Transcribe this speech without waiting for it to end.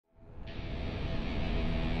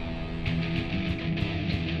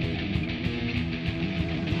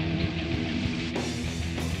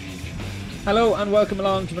Hello and welcome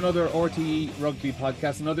along to another RTÉ Rugby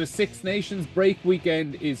podcast. Another Six Nations break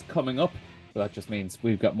weekend is coming up. So that just means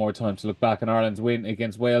we've got more time to look back on Ireland's win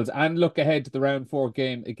against Wales and look ahead to the round four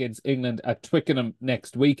game against England at Twickenham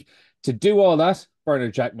next week. To do all that,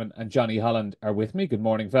 Bernard Jackman and Jonny Holland are with me. Good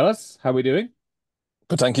morning, fellas. How are we doing?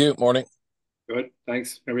 But thank you. Morning. Good,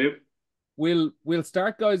 thanks. How are you? We'll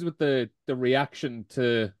start, guys, with the reaction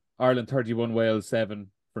to Ireland 31 Wales 7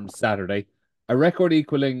 from Saturday. A record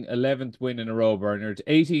equaling 11th win in a row, Bernard,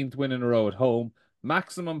 18th win in a row at home,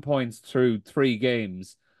 maximum points through three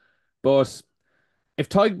games. But if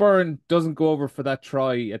Tadhg doesn't go over for that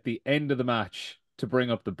try at the end of the match to bring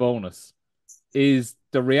up the bonus, is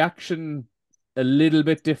the reaction a little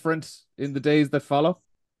bit different in the days that follow?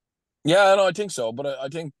 Yeah, no, I think so. But I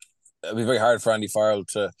think it'd be very hard for Andy Farrell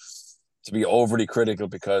to be overly critical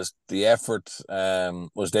because the effort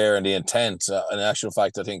was there and the intent. In actual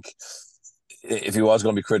fact, I think if he was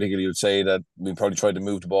going to be critical, he would say that we probably tried to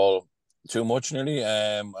move the ball too much nearly,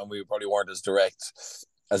 and we probably weren't as direct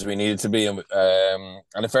as we needed to be. And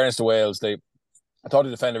in fairness to Wales, I thought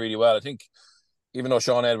they defended really well. I think even though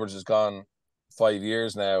Sean Edwards has gone 5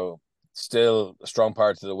 years now, still a strong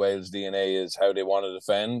part of the Wales DNA is how they want to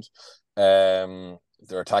defend.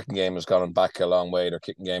 Their attacking game has gone back a long way. Their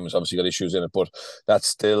kicking game has obviously got issues in it, but that's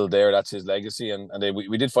still there. That's his legacy, and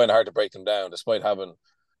we did find it hard to break them down, despite having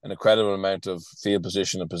an incredible amount of field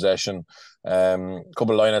position and possession. A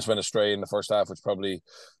couple of lineouts went astray in the first half, which probably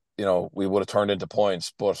we would have turned into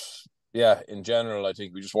points. But yeah, in general, I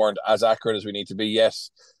think we just weren't as accurate as we need to be. Yes,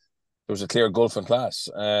 there was a clear gulf in class,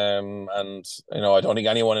 and I don't think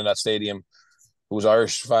anyone in that stadium who was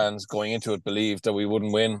Irish fans going into it believed that we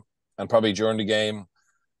wouldn't win. And probably during the game,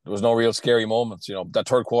 there was no real scary moments. That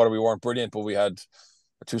third quarter we weren't brilliant, but we had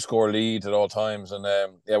a two-score lead at all times, and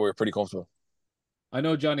yeah, we were pretty comfortable. I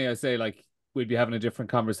know, Jonny, I say like we'd be having a different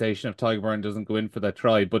conversation if Tadhg doesn't go in for that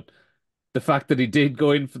try, but the fact that he did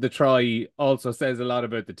go in for the try also says a lot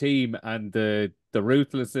about the team and the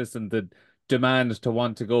ruthlessness and the demand to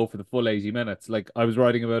want to go for the full 80 minutes. Like I was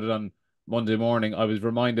writing about it on Monday morning, I was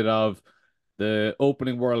reminded of the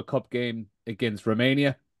opening World Cup game against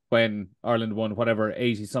Romania when Ireland won whatever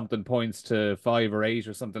 80 something points to 5 or 8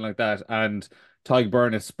 or something like that, and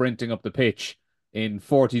Tadhg is sprinting up the pitch in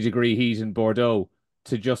 40-degree heat in Bordeaux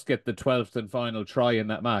to just get the 12th and final try in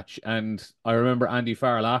that match. And I remember Andy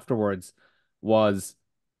Farrell afterwards was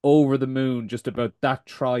over the moon just about that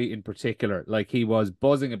try in particular. Like he was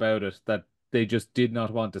buzzing about it, that they just did not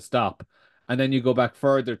want to stop. And then you go back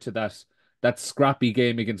further to that scrappy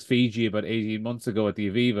game against Fiji about 18 months ago at the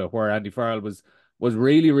Aviva, where Andy Farrell was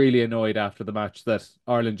really, really annoyed after the match that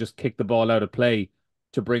Ireland just kicked the ball out of play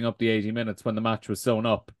to bring up the 80 minutes when the match was sewn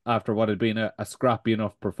up after what had been a scrappy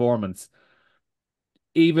enough performance.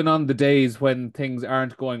 Even on the days when things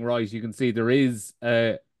aren't going right, you can see there is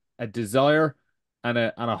a desire and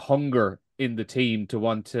a hunger in the team to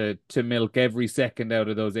want to milk every second out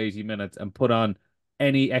of those 80 minutes and put on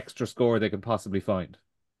any extra score they can possibly find.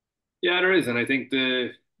 Yeah, there is, and I think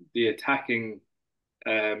the attacking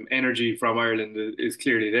energy from Ireland is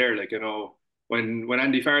clearly there. Like when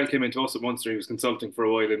Andy Farrell came into us at Munster, he was consulting for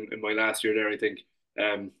a while in my last year there. I think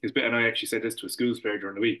his bit, and I actually said this to a schools player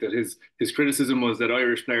during the week, that his criticism was that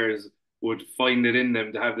Irish players would find it in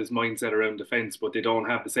them to have this mindset around defence, but they don't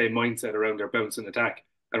have the same mindset around their bounce and attack.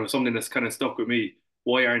 And it was something that's kind of stuck with me.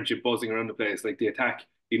 Why aren't you buzzing around the place? Like the attack,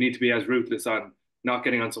 you need to be as ruthless on not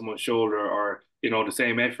getting on someone's shoulder, or the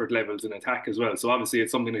same effort levels in attack as well. So obviously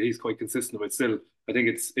it's something that he's quite consistent with still. I think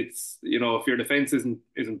it's if your defence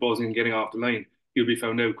isn't buzzing and getting off the line, you'll be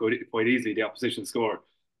found out quite easily, the opposition score.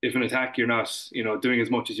 If in attack you're not doing as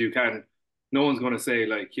much as you can, no one's going to say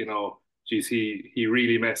like geez, he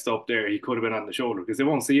really messed up there, he could have been on the shoulder, because they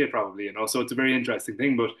won't see it probably. So it's a very interesting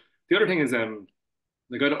thing. But the other thing is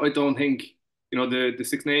like I don't think the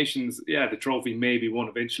Six Nations, yeah, the trophy may be won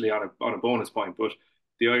eventually on a bonus point, but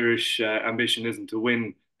the Irish ambition isn't to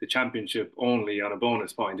win the championship only on a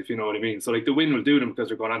bonus point, if you know what I mean. So like the win will do them because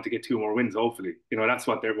they're going on to get two more wins, hopefully. That's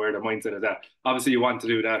where their mindset is at. Obviously, you want to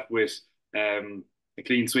do that with a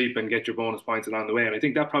clean sweep and get your bonus points along the way. And I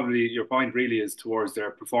think that probably your point really is towards their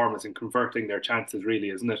performance and converting their chances, really,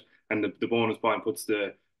 isn't it? And the bonus point puts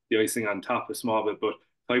the icing on top a small bit. But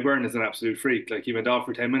Tadhg is an absolute freak. Like he went off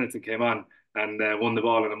for 10 minutes and came on and won the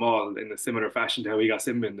ball in a maul in a similar fashion to how he got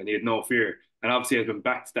Simbin, and he had no fear. And obviously has been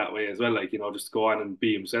backed that way as well, like, just go on and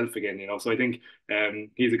be himself again. So I think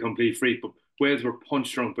he's a complete freak. But Wales were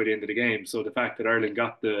punch drunk by the end of the game. So the fact that Ireland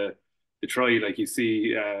got the try, like you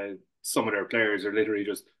see some of their players are literally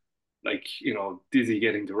just like, dizzy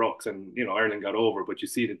getting to rucks, and, Ireland got over, but you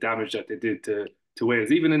see the damage that they did to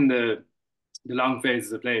Wales, even in the long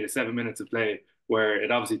phases of play, the 7 minutes of play, where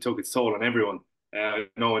it obviously took its toll on everyone.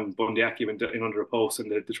 When Bundyaki went in under a post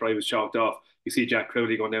and the try was chalked off, you see Jack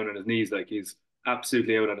Crowley going down on his knees like he's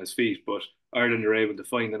absolutely out on his feet. But Ireland are able to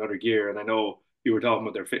find another gear, and I know you were talking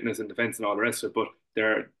about their fitness and defence and all the rest of it, but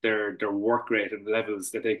their work rate and the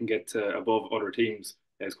levels that they can get to above other teams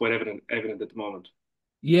is quite evident at the moment.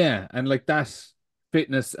 Yeah, and like that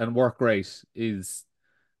fitness and work rate is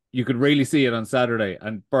you could really see it on Saturday.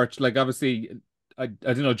 And Birch, like obviously, I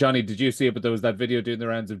don't know, Johnny, did you see it? But there was that video doing the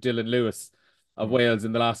rounds of Dylan Lewis of Wales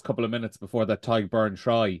in the last couple of minutes before that Tadhg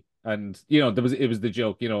try. And it was the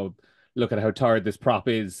joke, look at how tired this prop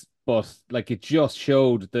is. But like it just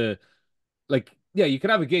showed like yeah, you can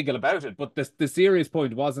have a giggle about it, but the serious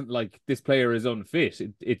point wasn't like this player is unfit.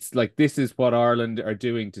 It's like this is what Ireland are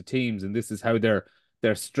doing to teams, and this is how they're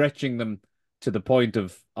stretching them to the point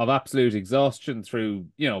of absolute exhaustion through,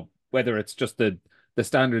 whether it's just the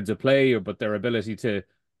standards of play or but their ability to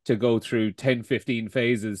go through 10, 15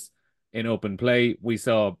 phases in open play. We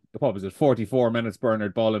saw, what was it, 44 minutes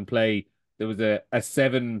Bernard ball in play. There was a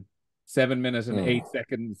 7 minute and 8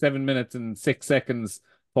 seconds, 7 minutes and 6 seconds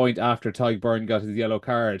point after Tadhg got his yellow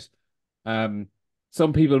card.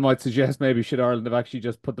 Some people might suggest maybe should Ireland have actually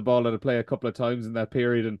just put the ball out of play a couple of times in that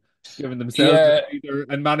period and given themselves a breather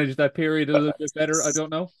and managed that period a little bit better. I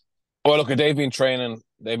don't know. Well, look, they've been training.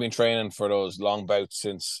 They've been training for those long bouts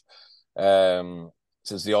since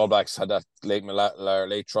the All Blacks had that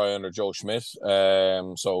late try under Joe Schmidt.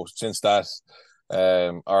 So since that,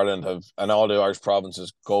 Ireland have, and all the Irish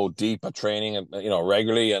provinces go deep at training and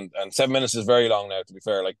regularly, and 7 minutes is very long now, to be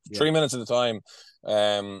fair. Like 3 minutes at a time,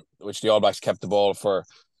 which the All Blacks kept the ball for,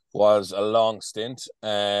 was a long stint.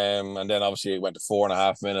 And then obviously it went to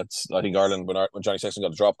 4.5 minutes. I think Ireland, when Johnny Sexton got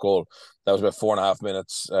the drop goal, that was about 4.5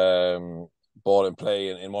 minutes ball in play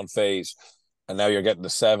in one phase. And now you're getting the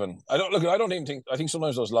 7. I think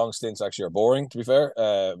sometimes those long stints actually are boring, to be fair,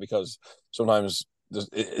 because sometimes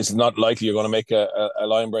it's not likely you're going to make a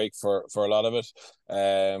line break for a lot of it.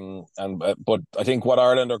 But I think what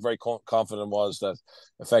Ireland are very confident was that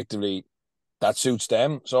effectively that suits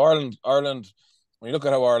them. So Ireland, when you look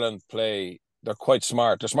at how Ireland play, they're quite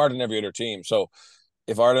smart. They're smarter than every other team. So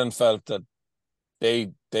if Ireland felt that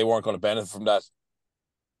they weren't going to benefit from that,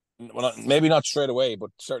 well, maybe not straight away,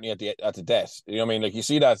 but certainly at the death. You know what I mean? Like you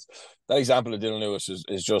see that example of Dylan Lewis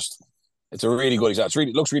is just, it's a really good example.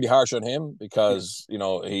 It looks really harsh on him because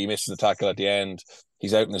he misses the tackle at the end.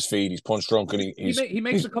 He's out on his feet. He's punch drunk, and he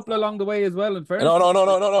makes a couple along the way as well. In fairness, no.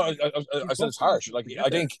 I said it's harsh. Like I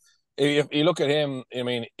think if you look at him, I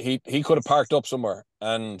mean, he could have parked up somewhere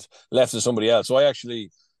and left to somebody else. So I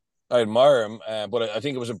admire him, but I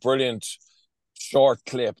think it was a brilliant short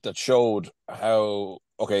clip that showed how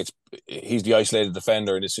he's the isolated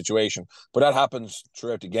defender in this situation, but that happens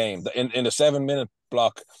throughout the game. In the 7 minute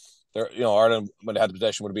block, Ireland, when they had the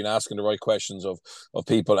possession, would have been asking the right questions of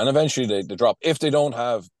people, and eventually they drop if they don't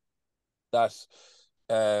have that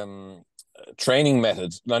training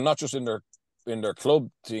methods. Now, not just in their club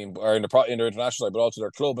team or in their international side, but also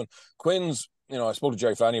their club. And Quinn's, I spoke to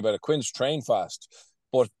Jerry Flannery about it. Quinn's train fast,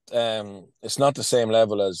 but it's not the same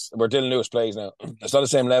level as where Dylan Lewis plays now. It's not the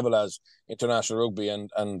same level as international rugby, and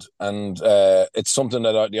it's something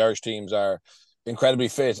that the Irish teams are incredibly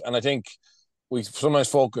fit. And I think we sometimes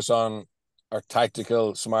focus on our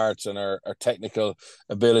tactical smarts and our technical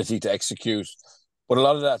ability to execute, but a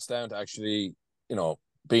lot of that's down to actually,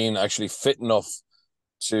 being actually fit enough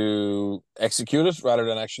to execute it rather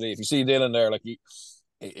than actually. If you see Dylan there, like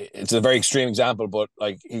it's a very extreme example, but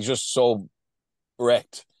like he's just so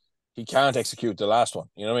wrecked, he can't execute the last one.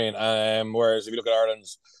 You know what I mean? Whereas if you look at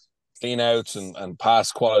Ireland's clean outs and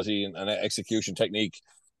pass quality and execution technique,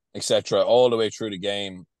 etc., all the way through the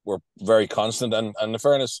game, were very constant. And in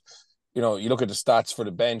fairness, you look at the stats for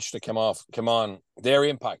the bench that come on, their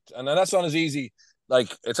impact, and that's not as easy.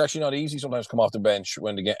 Like it's actually not easy sometimes to come off the bench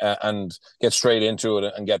when they get straight into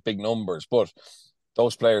it and get big numbers. But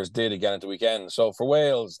those players did again at the weekend. So for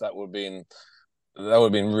Wales, that would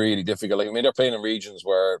have been really difficult. Like, I mean, they're playing in regions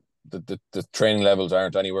where the training levels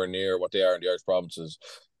aren't anywhere near what they are in the Irish provinces,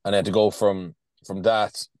 and then to go from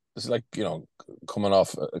that, it's like coming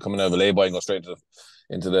out of a lay-by and go straight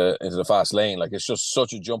into the fast lane. Like it's just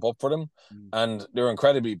such a jump up for them, and they're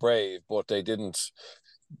incredibly brave, but they didn't.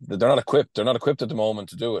 They're not equipped. They're not equipped at the moment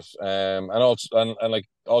to do it. And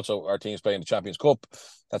also our team's playing the Champions Cup.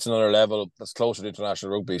 That's another level. That's closer to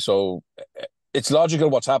international rugby. So it's logical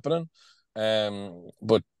what's happening.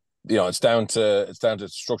 But it's down to the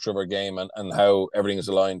structure of our game and how everything is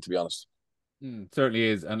aligned. To be honest, certainly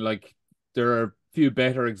is. And like there are a few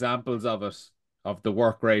better examples of it, of the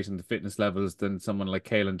work rate and the fitness levels than someone like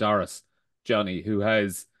Caelan Doris. Jonny, who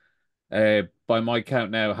has, by my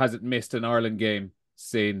count now, hasn't missed an Ireland game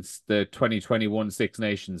since the 2021 Six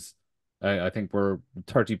Nations. I think we're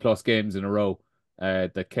 30 plus games in a row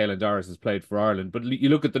that Caelan Doris has played for Ireland. But you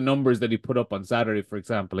look at the numbers that he put up on Saturday, for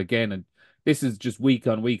example, again, and this is just week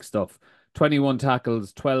on week stuff. 21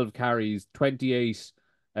 tackles, 12 carries, 28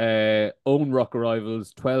 own ruck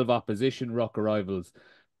arrivals, 12 opposition ruck arrivals.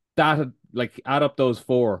 That, like, add up those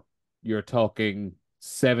four, you're talking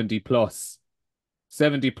 70 plus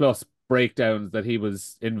breakdowns that he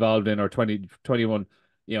was involved in, or 20, 21,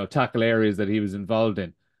 tackle areas that he was involved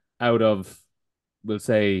in, out of, we'll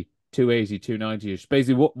say, 280, 290-ish.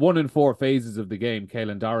 Basically, one in four phases of the game,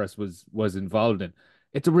 Caelan Doris was involved in.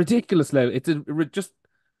 It's a ridiculous level. It's just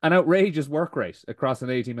an outrageous work rate across an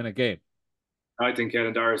 80-minute game. I think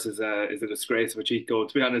Kevin Doris is a disgrace of a cheat code.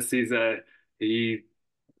 To be honest, he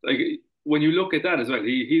like when you look at that as well,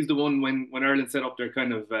 he's the one when Ireland set up their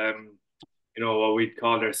kind of what we'd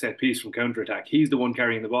call their set piece from counter attack. He's the one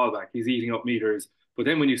carrying the ball back. He's eating up meters. But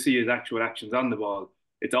then when you see his actual actions on the ball,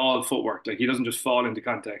 it's all footwork. Like, he doesn't just fall into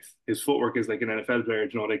context. His footwork is like an NFL player,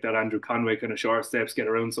 like that Andrew Conway kind of short steps, get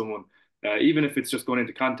around someone. Even if it's just going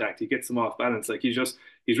into contact, he gets them off balance. Like, he's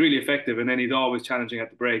really effective, and then he's always challenging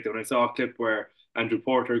at the break. And I saw a clip where Andrew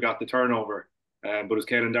Porter got the turnover, but it was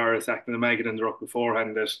Caelan Doris acting the maggot in the ruck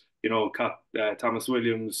beforehand that caught Thomas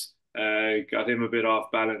Williams, got him a bit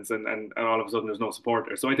off balance, and all of a sudden there's no support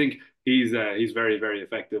there. So I think he's very, very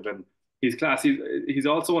effective, and he's class. He's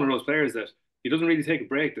also one of those players that he doesn't really take a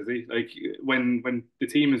break, does he? Like, when the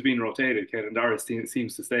team is being rotated, Caelan Doris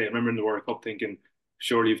seems to stay. I remember in the World Cup thinking,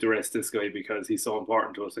 surely you've to rest this guy because he's so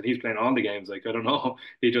important to us, and he's playing all the games. Like, I don't know,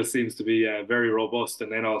 he just seems to be very robust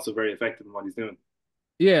and then also very effective in what he's doing.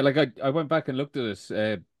 Yeah, like I went back and looked at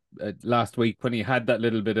it last week when he had that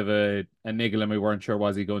little bit of a niggle and we weren't sure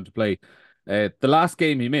was he going to play. The last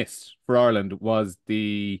game he missed for Ireland was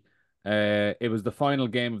it was the final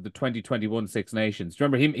game of the 2021 Six Nations.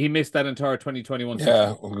 Remember, he missed that entire 2021 Six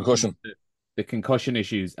Yeah, Nations, concussion. the concussion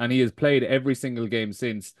issues, and he has played every single game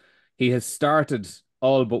since. He has started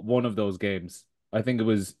all but one of those games. I think it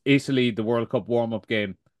was Italy, the World Cup warm-up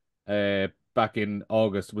game, back in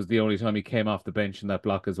August, was the only time he came off the bench in that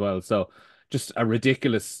block as well. So just a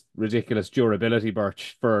ridiculous durability,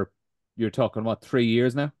 Birch, for, you're talking, what, 3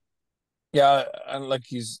 years now? Yeah, and like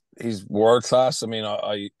he's world class. I mean,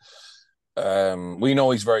 we know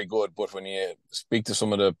he's very good, but when you speak to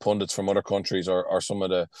some of the pundits from other countries, or some of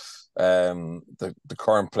the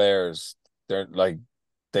current players, they're like,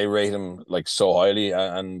 they rate him like so highly,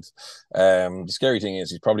 and the scary thing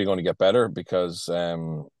is he's probably going to get better because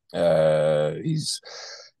he's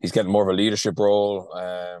getting more of a leadership role.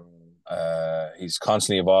 He's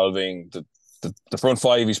constantly evolving. The front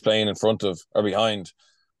five he's playing in front of or behind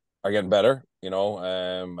are getting better.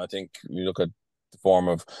 I think you look at the form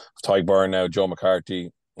of Tyburn now, Joe McCarthy,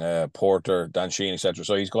 Porter, Dan Sheehan, etc.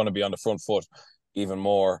 So he's going to be on the front foot even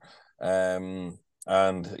more.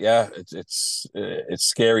 And yeah, it's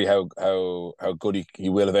scary how good he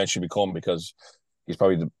will eventually become, because he's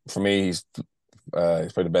probably for me he's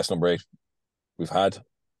probably the best number 8 we've had.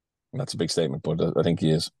 And that's a big statement, but I think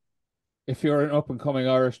he is. If you're an up and coming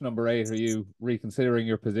Irish number 8, are you reconsidering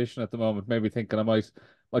your position at the moment? Maybe thinking I might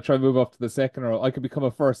try and move up to the second, or I could become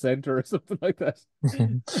a first centre or something like that.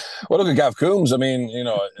 Well, look at Gav Coombs. I mean,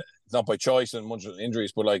 it's not by choice and much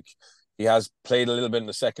injuries, but like, he has played a little bit in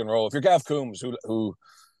the second row. If you're Gav Coombs, who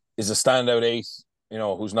is a standout 8,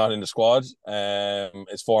 who's not in the squad,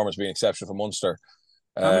 his form has been exceptional for Munster.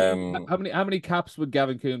 How many caps would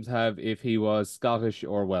Gavin Coombs have if he was Scottish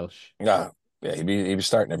or Welsh? Yeah, he'd be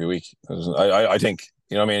starting every week. I think,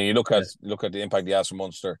 what I mean. You look at the impact he has for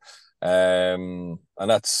Munster, and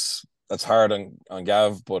that's hard on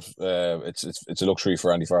Gav, but it's a luxury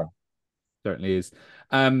for Andy Farrell. Certainly is.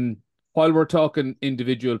 While we're talking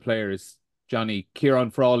individual players, Jonny,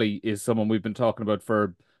 Kieran Frawley is someone we've been talking about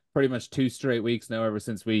for pretty much 2 straight weeks now, ever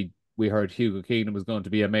since we heard Hugo Keenan was going to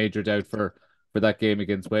be a major doubt for that game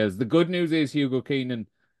against Wales. The good news is Hugo Keenan,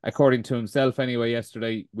 according to himself anyway,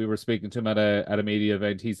 yesterday we were speaking to him at a media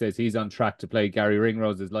event. He says he's on track to play. Gary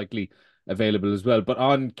Ringrose is likely available as well. But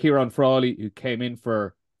on Kieran Frawley, who came in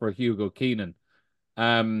for Hugo Keenan,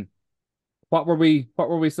 what were we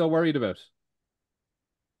so worried about?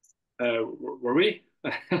 Were we?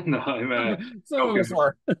 No, I'm some of us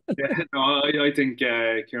were. Yeah, no, I think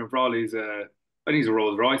Kieran Frawley's I think he's a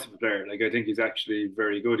Rolls Royce of a player. Like, I think he's actually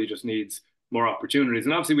very good. He just needs more opportunities,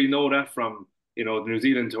 and obviously we know that from the New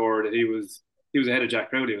Zealand tour, that he was ahead of Jack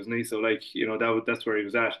Crowley, wasn't he? So, like, that's where he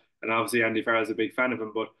was at, and obviously Andy Farrell's a big fan of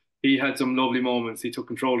him. But he had some lovely moments. He took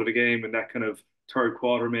control of the game in that kind of third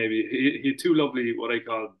quarter maybe. He had two lovely what I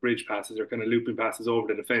call bridge passes or kind of looping passes over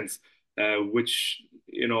the defense, which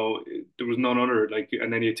there was none other like.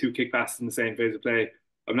 And then he had two kick passes in the same phase of play.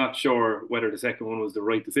 I'm not sure whether the second one was the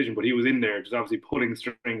right decision, but he was in there just obviously pulling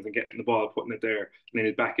strings and getting the ball, putting it there, and then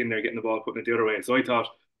he's back in there getting the ball, putting it the other way. So I thought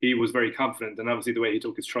he was very confident, and obviously the way he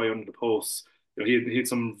took his try under the post, he had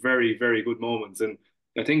some very very good moments, and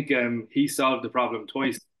I think he solved the problem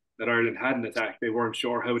twice that Ireland had an attack. They weren't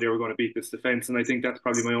sure how they were going to beat this defence, and I think that's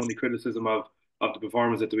probably my only criticism of the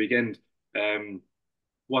performance at the weekend. Um,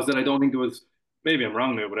 was that I don't think there was, maybe I'm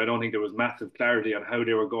wrong now, but I don't think there was massive clarity on how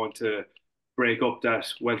they were going to break up that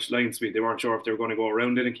Welsh line speed. They weren't sure if they were going to go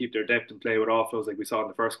around it and keep their depth and play with offloads like we saw in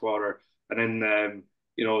the first quarter. And then,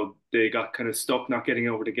 they got kind of stuck not getting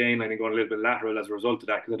over the gain line and going a little bit lateral as a result of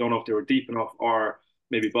that, because I don't know if they were deep enough or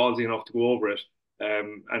maybe ballsy enough to go over it.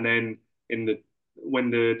 And then in the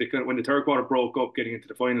when the third quarter broke up, getting into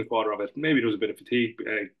the final quarter of it, maybe there was a bit of fatigue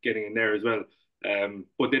getting in there as well.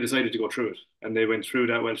 But they decided to go through it, and they went through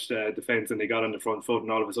that Welsh defence, and they got on the front foot,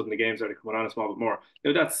 and all of a sudden the game started coming on a small bit more.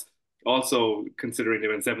 That's also considering they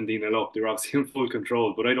went 17-0 up. They were obviously in full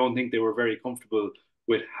control, but I don't think they were very comfortable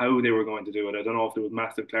with how they were going to do it. I don't know if there was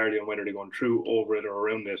massive clarity on whether they're going through, over it, or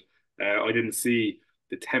around it. I didn't see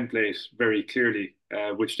the template very clearly,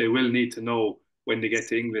 which they will need to know when they get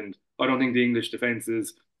to England. I don't think the English defence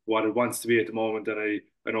is what it wants to be at the moment, and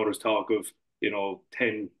I know there's talk of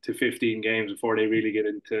 10 to 15 games before they really get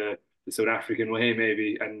into the South African way,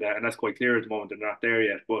 maybe, and that's quite clear at the moment. They're not there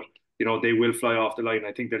yet, but they will fly off the line.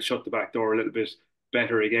 I think they'll shut the back door a little bit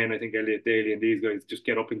better again. I think Elliot Daly and these guys just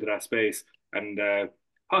get up into that space, and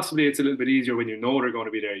possibly it's a little bit easier when they're going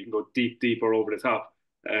to be there. You can go deeper over the top.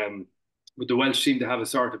 But the Welsh seem to have a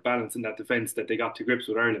sort of balance in that defence that they got to grips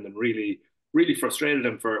with Ireland, and really, really frustrated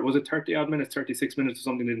them for, was it 30 odd minutes, 36 minutes or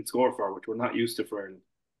something they didn't score for, which we're not used to for Ireland.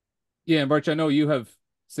 Yeah, and Birch, I know you have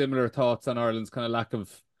similar thoughts on Ireland's kind of lack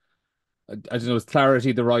of, I don't know, is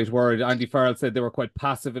clarity the right word? Andy Farrell said they were quite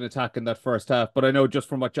passive in attack in that first half, but I know just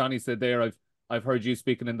from what Jonny said there, I've heard you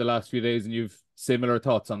speaking in the last few days, and you've similar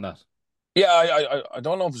thoughts on that. Yeah, I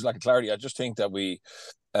don't know if it's lack of clarity. I just think that we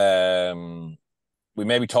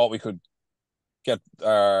maybe thought we could get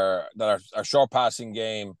our short passing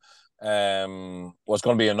game was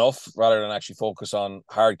going to be enough, rather than actually focus on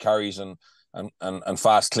hard carries and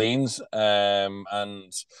fast cleans.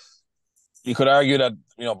 And you could argue that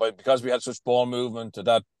because we had such ball movement,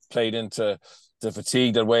 that played into the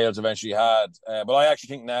fatigue that Wales eventually had. But I actually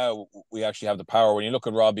think now we actually have the power. When you look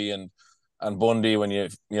at Robbie and Bundy, when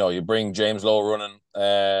you bring James Lowe running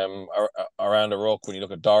around the ruck, when you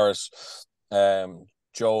look at Doris,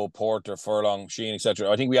 Joe, Porter, Furlong, Sheehan, etc.,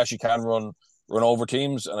 I think we actually can run over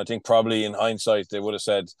teams. And I think probably in hindsight they would have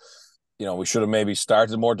said, we should have maybe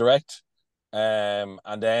started more direct, and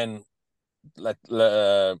then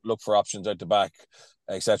look for options out the back,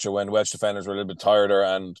 etc., when Welsh defenders were a little bit tireder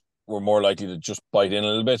and were more likely to just bite in a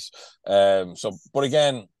little bit. But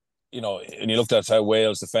again, and you looked at how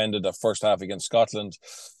Wales defended the first half against Scotland,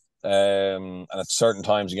 and at certain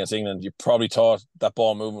times against England, you probably thought that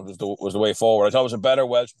ball movement was the way forward. I thought it was a better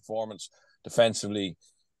Welsh performance defensively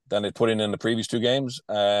than they put in the previous two games.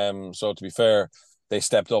 So to be fair, they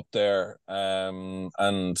stepped up there,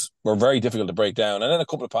 and were very difficult to break down. And then a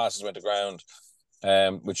couple of passes went to ground,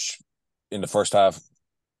 which in the first half,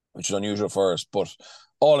 which is unusual for us. But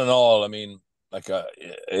all in all, I mean,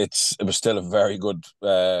 it was still a very good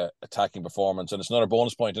attacking performance, and it's another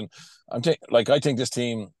bonus point. And I think this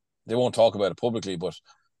team, they won't talk about it publicly, but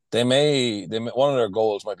they may one of their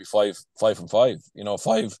goals might be 5 from 5.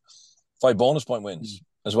 Five bonus point wins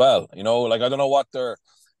as well. I don't know what they're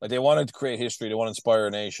like. They wanted to create history, they want to inspire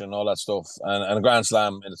a nation, all that stuff. And a Grand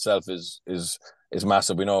Slam in itself is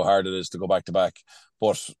massive. We know how hard it is to go back to back,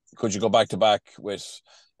 but could you go back to back with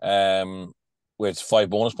 5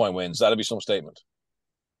 bonus point wins? That'd be some statement.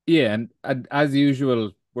 Yeah, and as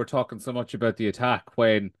usual, we're talking so much about the attack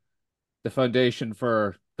when the foundation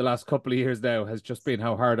for the last couple of years now has just been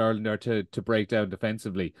how hard Ireland are to break down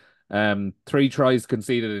defensively. 3 tries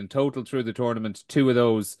conceded in total through the tournament, 2 of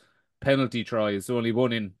those penalty tries, only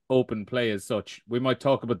 1 in open play as such. We might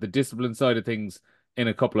talk about the discipline side of things in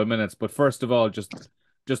a couple of minutes, but first of all, just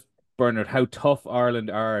Bernard, how tough Ireland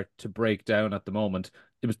are to break down at the moment.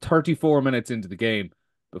 It was 34 minutes into the game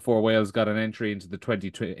before Wales got an entry into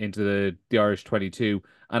the Irish 22,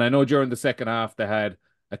 and I know during the second half they had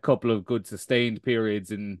a couple of good sustained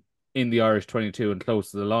periods in the Irish 22 and close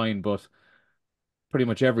to the line, but pretty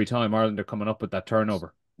much every time Ireland are coming up with that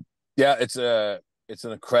turnover. Yeah, it's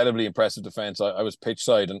an incredibly impressive defense. I was pitch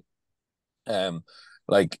side, and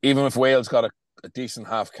even if Wales got a decent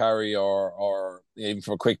half carry or even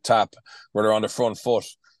from a quick tap where they're on the front foot,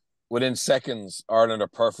 within seconds, Ireland are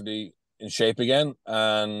perfectly in shape again.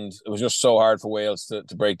 And it was just so hard for Wales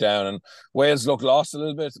to break down. And Wales looked lost a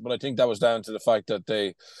little bit, but I think that was down to the fact that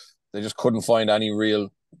they just couldn't find any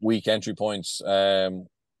real weak entry points.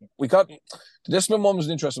 We got the discipline one was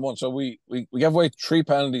an interesting one. So we gave away 3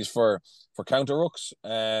 penalties for counter rucks.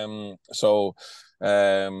 And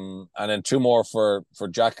then 2 more for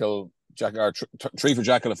jackal, or 3 for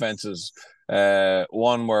jackal offences.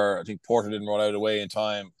 One where I think Porter didn't roll out of the way in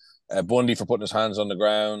time. Bundy for putting his hands on the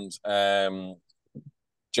ground.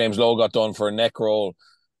 James Lowe got done for a neck roll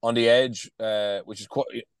on the edge, which is quite.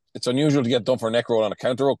 It's unusual to get done for a neck roll on a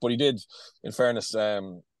counter ruck, but he did. In fairness,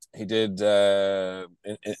 he did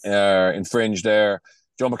infringe there.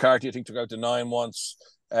 Joe McCarthy, I think, took out the 9 once.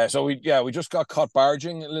 So we just got caught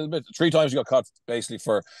barging a little bit. 3 times we got caught basically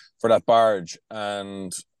for that barge,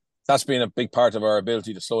 and that's been a big part of our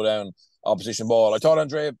ability to slow down opposition ball. I thought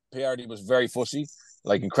Andrea Piardi was very fussy,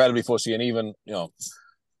 like incredibly fussy, and even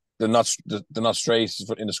the not straight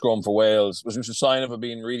in the scrum for Wales was just a sign of it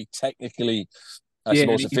being really technically, I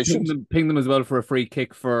suppose, efficient. Pinged them as well for a free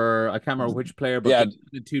kick for, I can't remember which player, but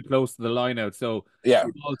too close to the line out. So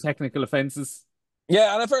all technical offences.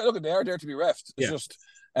 Yeah, and look, they are there to be refed. It's just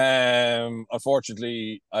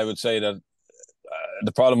unfortunately, I would say that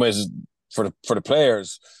the problem is for the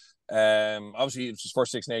players. Obviously, it's his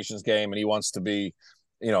first Six Nations game, and he wants to be,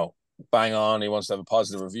 bang on. He wants to have a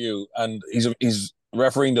positive review, and he's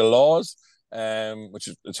refereeing the laws, which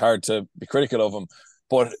it's hard to be critical of him.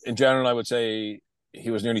 But in general, I would say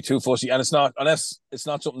he was nearly too fussy, and it's not, unless it's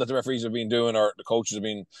not something that the referees have been doing or the coaches have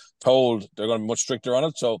been told, they're going to be much stricter on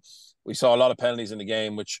it. So we saw a lot of penalties in the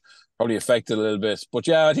game, which probably affected a little bit. But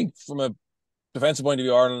yeah, I think from a defensive point of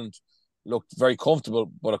view, Ireland looked very comfortable.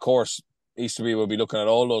 But of course, Easterby will be looking at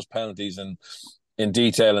all those penalties and in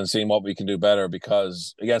detail and seeing what we can do better,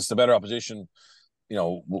 because against the better opposition,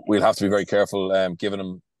 we'll have to be very careful giving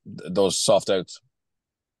them those soft outs.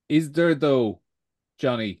 Is there, though,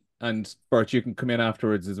 Jonny, and Bert, you can come in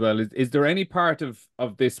afterwards as well, is there any part of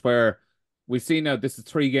this where we've seen now this is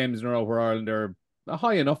 3 games in a row where Ireland are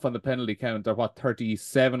high enough on the penalty count? They're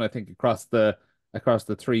 37, I think, across the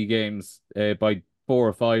 3 games. By 4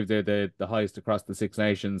 or 5, they're the highest across the Six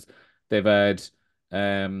Nations. They've had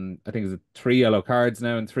I think it's 3 yellow cards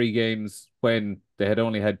now in 3 games, when they had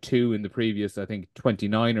only had 2 in the previous, I think,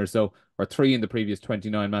 29 or so, or 3 in the previous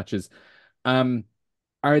 29 matches.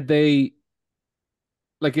 Are they,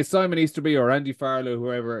 like, is Simon Easterby or Andy Farlow,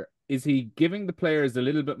 whoever, is he giving the players a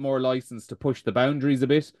little bit more license to push the boundaries a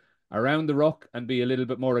bit around the ruck and be a little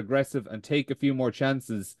bit more aggressive and take a few more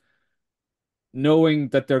chances, knowing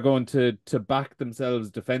that they're going to back themselves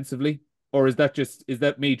defensively? Or is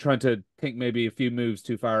that me trying to think maybe a few moves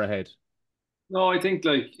too far ahead? No, I think,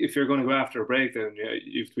 like, if you're going to go after a break, then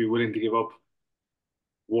you have to be willing to give up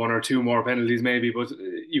 1 or 2 more penalties maybe, but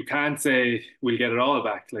you can't say we'll get it all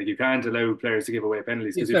back. Like, you can't allow players to give away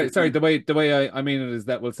penalties. Sorry, the way I mean it is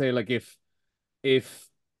that we'll say, like, if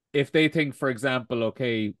they think, for example,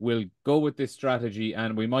 okay, we'll go with this strategy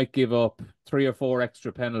and we might give up 3 or 4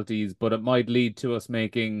 extra penalties, but it might lead to us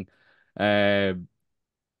making 4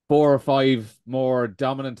 or 5 more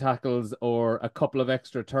dominant tackles or a couple of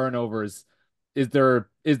extra turnovers. Is there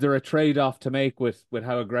a trade-off to make with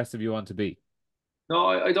how aggressive you want to be? No,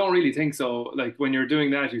 I don't really think so. Like, when you're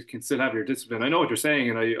doing that, you can still have your discipline. I know what you're saying,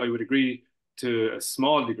 and I would agree to a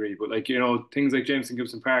small degree, but, like, things like Jameson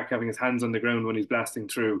Gibson Park having his hands on the ground when he's blasting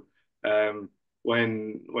through.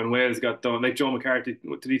 When Wales got done, like Joe McCarthy,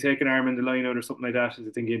 did he take an arm in the line out or something like that?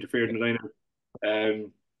 I think he interfered in the line out.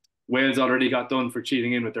 Wales already got done for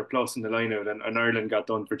cheating in with their plus in the line out, and Ireland got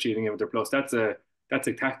done for cheating in with their plus. That's a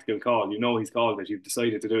tactical call. He's called it. You've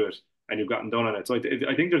decided to do it, and you've gotten done on it. So I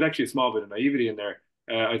think there's actually a small bit of naivety in there.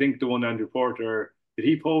 I think the one Andrew Porter, did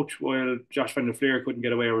he poach while Josh Van der Fleer couldn't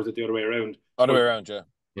get away, or was it the other way around? Other way around, yeah.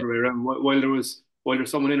 Other way around. While there's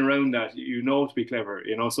someone in around that, to be clever,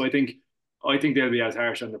 So I think they'll be as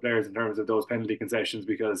harsh on the players in terms of those penalty concessions,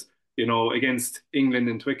 because against England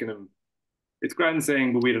and Twickenham, it's grand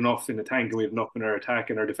saying, but we had enough in the tank and we had enough in our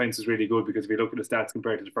attack, and our defence is really good, because if you look at the stats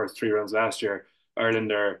compared to the first 3 rounds last year,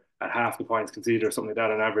 Ireland are at half the points conceded or something like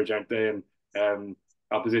that on average, aren't they? And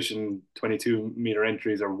opposition 22-meter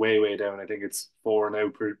entries are way down. I think it's 4 now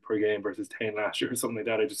per game versus 10 last year or something like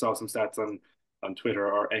that. I just saw some stats on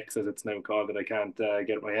Twitter, or X as it's now called, that I can't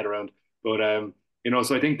get my head around. But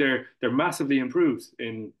so I think they're massively improved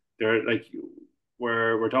in their, like,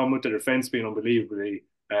 we're talking about their defence being unbelievably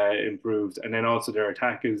improved, and then also their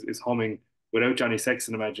attack is humming without Johnny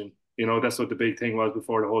Sexton. Imagine, that's what the big thing was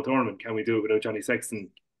before the whole tournament. Can we do it without Johnny Sexton?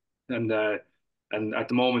 And And at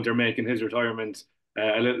the moment, they're making his retirement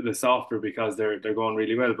a little bit softer because they're going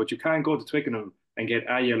really well. But you can't go to Twickenham and get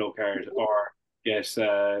a yellow card or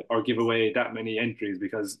give away that many entries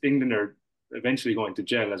because England are eventually going to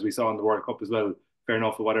gel, as we saw in the World Cup as well. Fair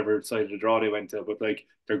enough for whatever side of the draw they went to, but like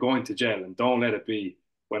they're going to gel, and don't let it be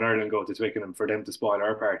when Ireland go to Twickenham for them to spoil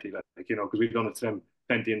our party, like because we've done it to them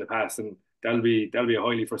plenty in the past, and that'll be a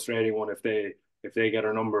highly frustrating one if they get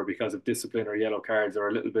our number because of discipline or yellow cards or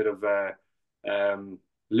a little bit of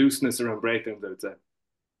looseness around breakdowns, I would say.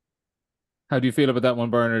 How do you feel about that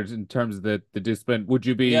one, Bernard, in terms of the discipline? Would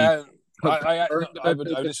you be Yeah, no, concerned about the I would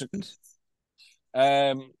disagree.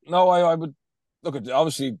 discipline? No, I would look at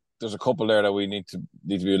obviously there's a couple there that we need to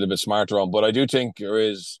be a little bit smarter on, but I do think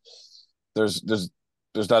there's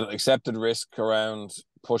that accepted risk around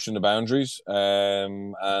pushing the boundaries,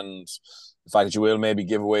 and the fact that you will maybe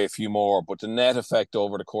give away a few more, but the net effect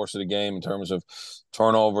over the course of the game in terms of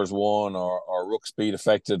turnovers won or ruck speed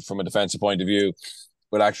affected from a defensive point of view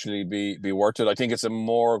would actually be worth it. I think it's a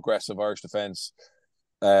more aggressive Irish defense.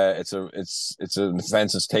 It's a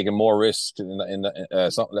defense that's taking more risk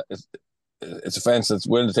it's a defense that's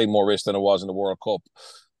willing to take more risk than it was in the World Cup,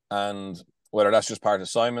 and whether that's just part of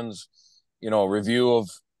Simon's, review of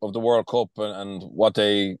the World Cup and what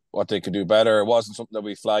they could do better. It wasn't something that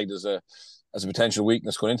we flagged as a potential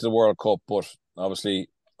weakness going into the World Cup, but obviously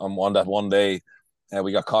on that one day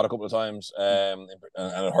we got caught a couple of times, and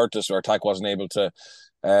it hurt us. Our attack wasn't able to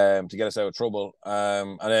get us out of trouble.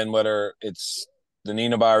 And then whether it's the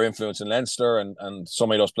Nina Bar influence in Leinster and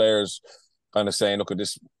some of those players kind of saying, look,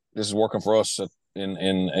 this is working for us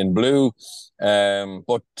in blue,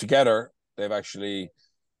 but together they've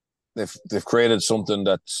created something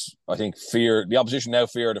that I think the opposition now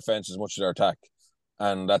fear defense as much as our attack,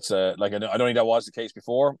 and that's I don't think that was the case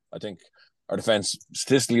before. I think our defense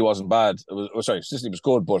statistically wasn't bad. Statistically was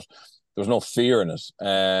good, but there was no fear in it,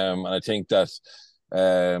 and I think that's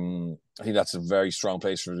a very strong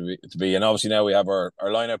place for it to be. And obviously now we have our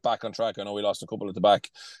line-out back on track. I know we lost a couple at the back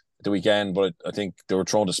at the weekend, but I think they were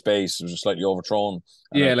thrown to space. It was just slightly overthrown.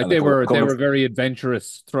 Yeah, like they were very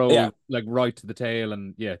adventurous throws, yeah, like right to the tail,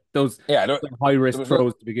 and those high risk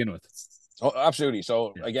throws to begin with. Oh, absolutely.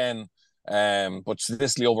 So again, but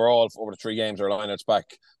statistically overall over the 3 games, our lineouts back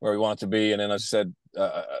where we want it to be, and then as I said,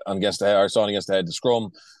 against the head, the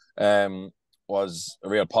scrum was a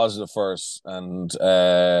real positive for us, and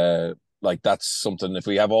that's something. If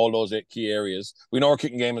we have all those key areas, we know our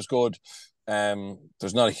kicking game is good.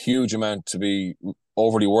 There's not a huge amount to be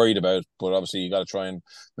overly worried about, but obviously you got to try and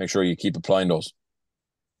make sure you keep applying those.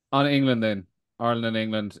 On England then, Ireland and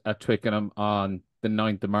England at Twickenham on the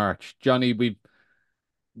 9th of March. Jonny,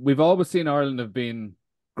 we've always seen Ireland have been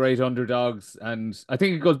great underdogs, and I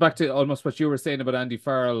think it goes back to almost what you were saying about Andy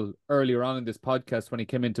Farrell earlier on in this podcast when he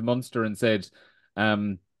came into Munster and said,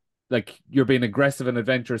 you're being aggressive and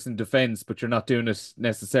adventurous in defence, but you're not doing it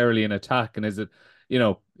necessarily in attack. And it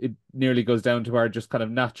nearly goes down to our just kind of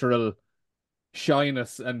natural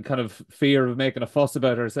shyness and kind of fear of making a fuss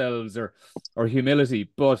about ourselves or humility.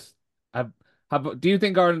 But do you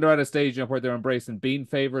think Ireland are at a stage where they're embracing being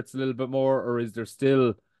favourites a little bit more, or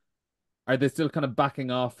are they still kind of backing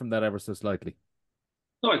off from that ever so slightly?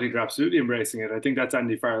 No, I think they're absolutely embracing it. I think that's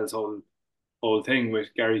Andy Farrell's whole thing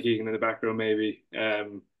with Gary Keegan in the background, maybe,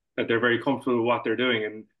 that they're very comfortable with what they're doing.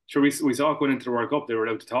 And sure, we saw going into the World Cup, they were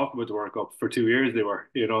allowed to talk about the World Cup for 2 years. They were,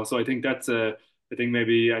 So I think I think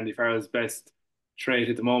maybe Andy Farrell's best trait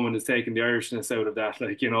at the moment is taking the Irishness out of that,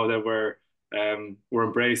 that we're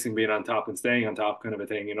embracing being on top and staying on top, kind of a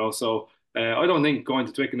thing. So I don't think going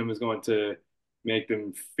to Twickenham is going to make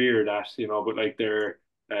them fear that, but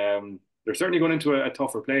they're certainly going into a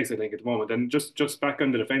tougher place, I think, at the moment. And just back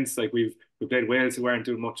on the defence, we played Wales, who aren't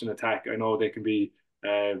doing much in attack. I know they can be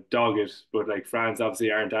dogged, but France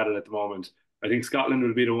obviously aren't at it at the moment. I think Scotland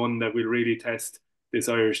will be the one that will really test this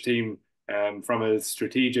Irish team from a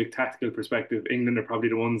strategic, tactical perspective. England are probably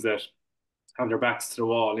the ones that have their backs to the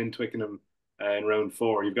wall in Twickenham in round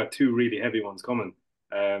 4. You've got 2 really heavy ones coming.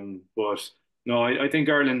 But no, I think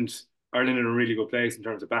Ireland are in a really good place in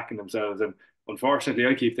terms of backing themselves. And unfortunately,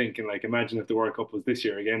 I keep thinking, imagine if the World Cup was this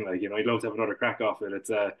year again. I'd love to have another crack off it.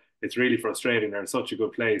 It's really frustrating. They're in such a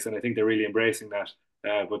good place, and I think they're really embracing that.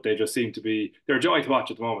 But they just seem to be, they're a joy to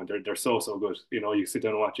watch at the moment. They're so good. You sit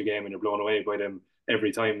down and watch a game and you're blown away by them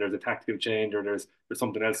every time. There's a tactical change or there's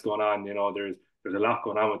something else going on. There's a lot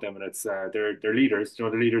going on with them, and it's they're leaders.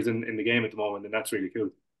 They're leaders in the game at the moment, and that's really cool.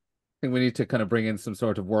 I think we need to kind of bring in some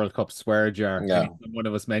sort of World Cup swear jar. Yeah. One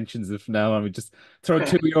of us mentions it from now on. We just throw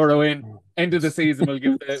 €2 in. End of the season, we'll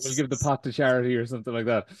give the pot to charity or something like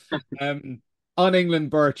that. On England,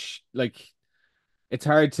 Birch, it's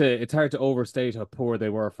hard to overstate how poor they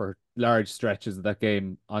were for large stretches of that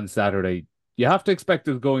game on Saturday. You have to expect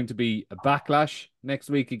there's going to be a backlash next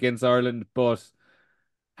week against Ireland, but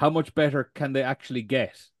how much better can they actually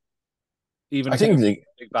get, even I without think a they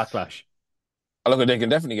big backlash? look, they can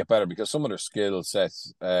definitely get better because some of their skill set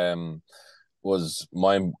was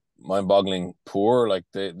mind-boggling poor. Like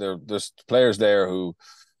there's players there who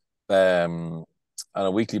on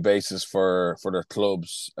a weekly basis for their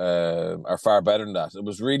clubs are far better than that. It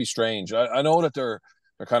was really strange. I know that they're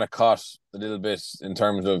kind of caught a little bit in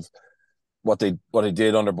terms of what they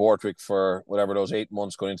did under Bortwick for whatever those 8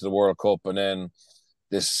 months going into the World Cup, and then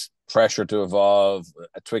this pressure to evolve,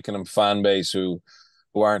 a Twickenham fan base who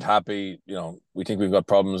aren't happy. We think we've got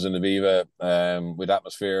problems in the Viva with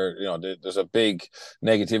atmosphere. There's a big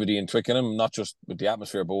negativity in Twickenham, not just with the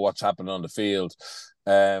atmosphere, but what's happening on the field.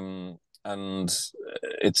 And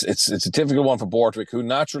it's a difficult one for Bortwick, who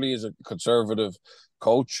naturally is a conservative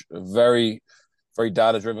coach, a very, very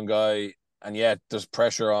data-driven guy, and yet there's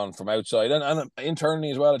pressure on from outside and internally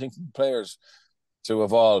as well, I think, for players to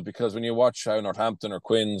evolve, because when you watch how Northampton or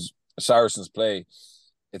Quins, Saracens play,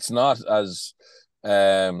 it's not as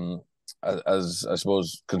I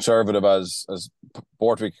suppose conservative as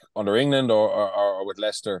Bortwick under England or with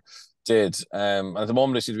Leicester did. And at the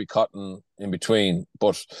moment they seem to be caught in between.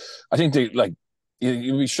 But I think you'd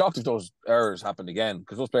be shocked if those errors happened again,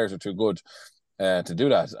 because those players are too good to do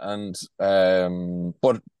that. And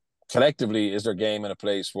but collectively, is their game in a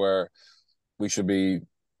place where we should be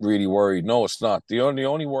really worried? No, it's not. The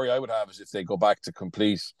only worry I would have is if they go back to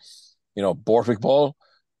complete, Bortwick ball.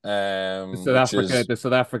 Which is The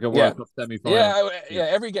South Africa yeah, World Cup semi-final.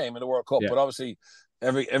 every game in the World Cup, Yeah, but obviously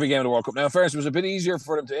every game in the World Cup. Now, first, it was a bit easier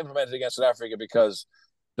for them to implement it against South Africa because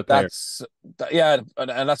the player.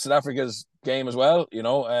 and that's South Africa's game as well.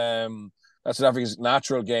 That's South Africa's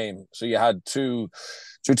natural game. So you had two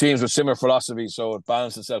teams with similar philosophies, so it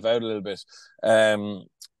balanced itself out a little bit.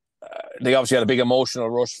 They obviously had a big emotional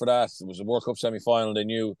rush for that. It was a World Cup semi-final. They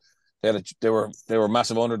knew they were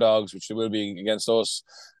massive underdogs, which they will be against us.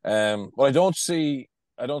 But I don't see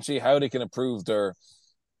how they can improve their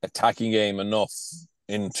attacking game enough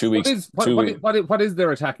in 2 weeks. What is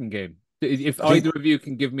their attacking game? If either of you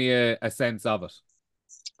can give me a sense of it,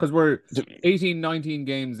 because we're 18, 19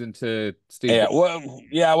 games into Steve. Well,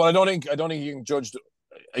 I don't think you can judge.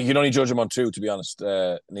 You can only judge them on two, to be honest,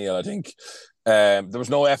 Neil. I think there was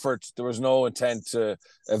no effort, there was no intent to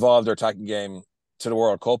evolve their attacking game to the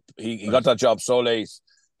World Cup. He got that job so late.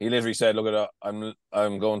 He literally said, "Look at that.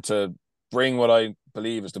 I'm going to bring what I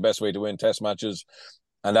believe is the best way to win Test matches,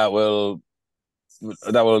 and that will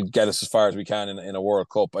get us as far as we can in a World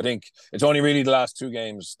Cup." I think it's only really the last two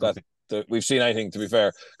games that we've seen anything, to be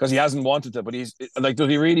fair, because he hasn't wanted to. But he's like, does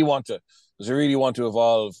he really want to? Does he really want to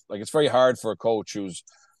evolve? Like, it's very hard for a coach who's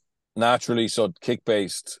naturally so kick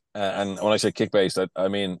based, and when I say kick based, I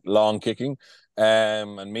mean long kicking,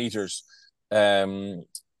 and meters,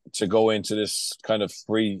 to go into this kind of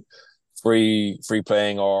free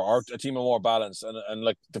playing or a team of more balance. And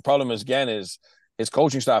like, the problem is, again, is his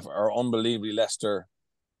coaching staff are unbelievably Leicester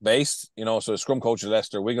based. So scrum coach is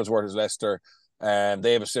Leicester, Wigglesworth is Leicester, and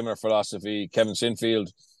they have a similar philosophy. Kevin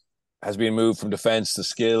Sinfield has been moved from defence to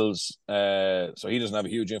skills, so he doesn't have a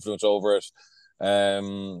huge influence over it.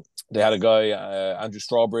 They had a guy, Andrew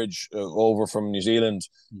Strawbridge, over from New Zealand,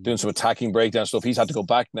 doing some attacking breakdown stuff. He's had to go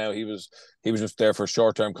back now. He was just there for a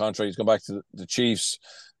short-term contract. He's gone back to the Chiefs,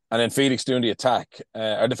 and then Felix doing the attack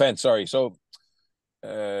or defense. Sorry. So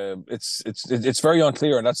it's very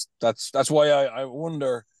unclear, and that's why I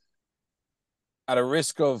wonder, at a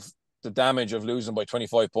risk of the damage of losing by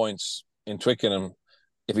 25 points in Twickenham,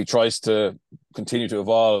 if he tries to continue to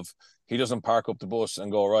evolve, he doesn't park up the bus and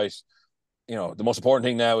go, right, the most important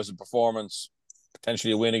thing now is a performance,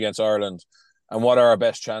 potentially a win against Ireland. And what are our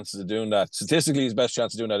best chances of doing that? Statistically, his best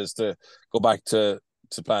chance of doing that is to go back to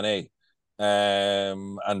plan A,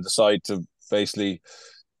 and decide to basically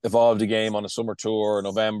evolve the game on a summer tour,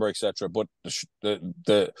 November, etc. But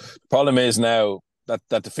the problem is now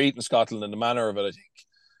that defeat in Scotland and the manner of it, I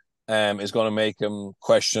think, is going to make him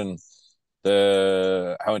question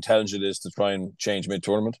how intelligent it is to try and change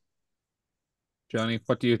mid-tournament. Jonny,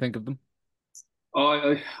 what do you think of them?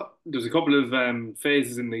 There's a couple of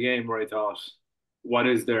phases in the game where I thought, what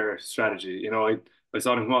is their strategy? I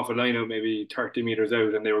saw them come off a line out maybe 30 meters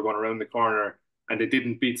out, and they were going around the corner, and they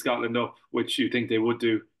didn't beat Scotland up, which you think they would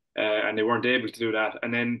do, and they weren't able to do that.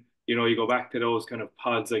 And then you go back to those kind of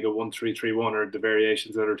pods, like a 1-3-3-1, or the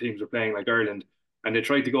variations that other teams are playing, like Ireland, and they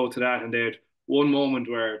tried to go to that, and they had one moment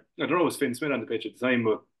where, I don't know, it was Finn Smith on the pitch at the time,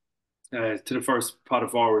 but to the first pot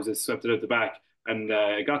of forwards, they swept it out the back, and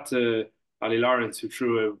it got to Ollie Lawrence, who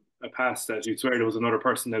threw a pass that you'd swear there was another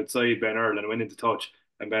person outside Ben Earl and went into touch,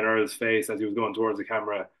 and Ben Earl's face as he was going towards the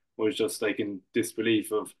camera was just like in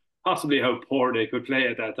disbelief of possibly how poor they could play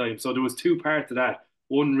at that time. So there was two parts to that,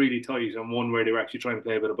 one really tight and one where they were actually trying to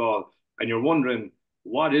play a bit of ball. And you're wondering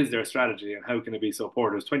what is their strategy and how can it be so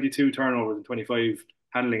poor? There's 22 turnovers and 25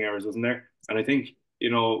 handling errors, wasn't there? And I think,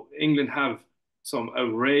 England have some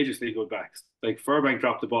outrageously good backs. Like Furbank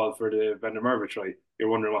dropped the ball for the Van der Merwe try. You're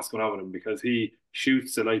wondering what's going on with him because he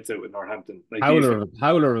shoots the lights out with Northampton. Like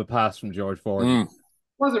howler of a pass from George Ford.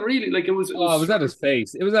 Wasn't really like it was. It was at his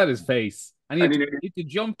face. It was at his face, and he had to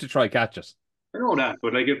jump to try catch it. I know that,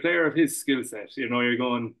 but like a player of his skill set, you're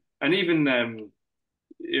going, and even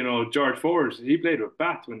George Ford, he played with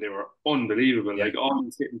Bath when they were unbelievable. Yeah. Like all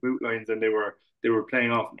these hitting boot lines, and they were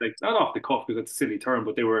playing off, like not off the cuff because that's a silly term,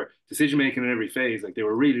 but they were decision making in every phase. Like they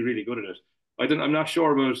were really, really good at it. I'm not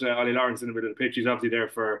sure about Ollie Lawrence in the middle of the pitch. He's obviously there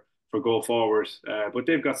for go forward, but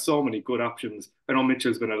they've got so many good options. I know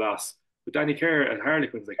Mitchell's been a loss, but Danny Kerr and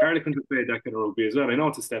Harlequins have played that kind of rugby as well. I know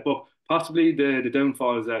it's a step up. Possibly the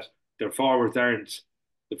downfall is that their forwards aren't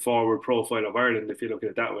the forward profile of Ireland, if you look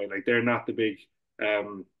at it that way. Like they're not the big, they're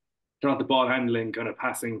not the ball handling kind of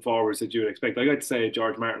passing forwards that you would expect. Like I'd say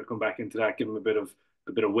George Martin will come back into that, give him a bit of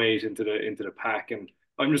weight into the pack, and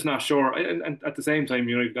I'm just not sure. And at the same time,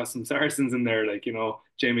 you've got some Saracens in there, like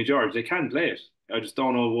Jamie George. They can play it. I just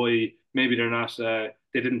don't know why. Maybe they're not.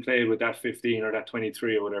 They didn't play with that 15 or that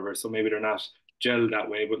 23 or whatever, so maybe they're not gelled that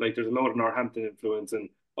way. But like, there's a lot of Northampton influence, and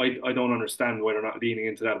I don't understand why they're not leaning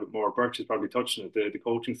into that a bit more. Birch is probably touching it. The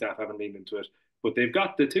coaching staff haven't leaned into it, but they've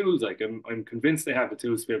got the tools. Like I'm convinced they have the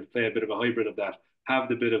tools to be able to play a bit of a hybrid of that. Have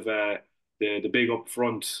the bit of the big up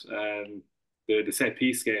front, the set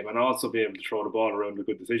piece game, and also be able to throw the ball around with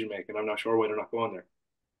good decision making. I'm not sure why they're not going there.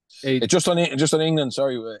 Just on England,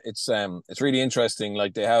 sorry, it's really interesting.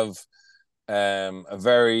 Like they have a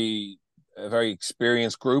very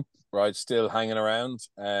experienced group, right, still hanging around.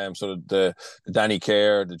 So the Danny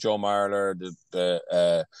Kerr, the Joe Marler,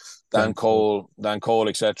 the Dan Cole,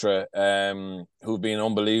 etc. Who've been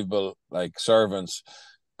unbelievable like servants.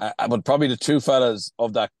 But probably the two fellas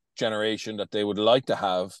of that generation that they would like to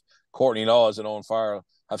have, Courtney Laws and Owen Farrell,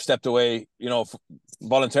 have stepped away,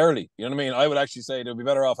 voluntarily. You know what I mean? I would actually say they'd be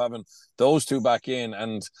better off having those two back in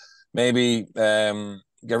and maybe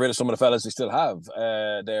get rid of some of the fellas they still have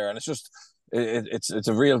there. And it's just it's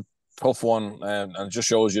a real tough one, and it just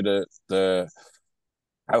shows you the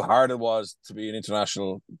how hard it was to be an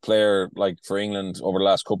international player like for England over the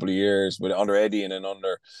last couple of years, with under Eddie and then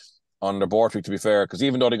under Borthwick, to be fair, because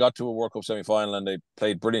even though they got to a World Cup semi-final and they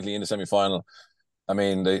played brilliantly in the semi-final, I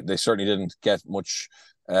mean, they certainly didn't get much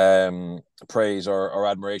praise or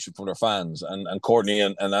admiration from their fans. And Courtney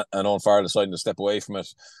and Owen Farrell deciding to step away from it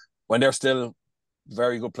when they're still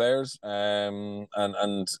very good players. And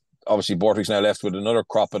obviously Borthwick's now left with another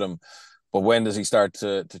crop of them. But when does he start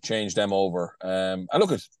to change them over? And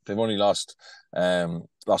look, they've only lost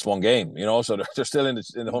one game, so they're still in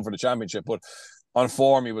the hunt for the championship. But on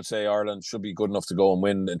form, you would say Ireland should be good enough to go and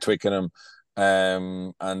win in Twickenham.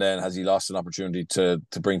 And then has he lost an opportunity to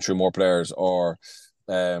bring through more players, or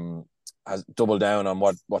has doubled down on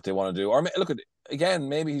what they want to do? Or look at again,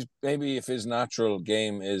 maybe if his natural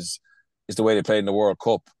game is the way they played in the World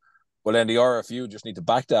Cup, well then the RFU just need to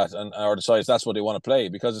back that or decides that's what they want to play,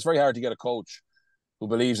 because it's very hard to get a coach who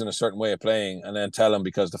believes in a certain way of playing and then tell him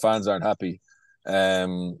because the fans aren't happy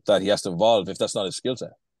that he has to evolve if that's not his skill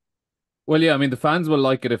set. Well, yeah, I mean the fans will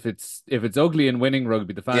like it if it's ugly and winning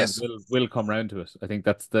rugby. The fans will come round to it. I think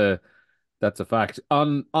that's a fact.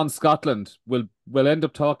 On Scotland, we'll end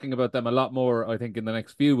up talking about them a lot more, I think, in the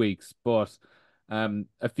next few weeks. But a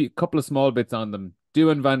couple of small bits on them.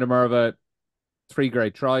 Duan van der Merwe, 3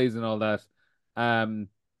 great tries and all that.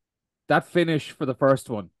 That finish for the first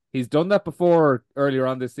one, he's done that before earlier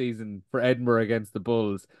on this season for Edinburgh against the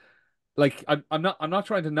Bulls. Like I'm not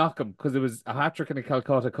trying to knock him because it was a hat-trick in a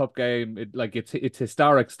Calcutta Cup game. It's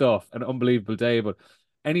historic stuff, an unbelievable day. But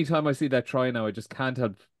anytime I see that try now, I just can't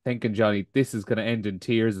help thinking, Johnny, this is going to end in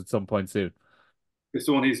tears at some point soon. This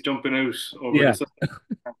one he's jumping out over the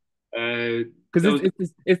side. Because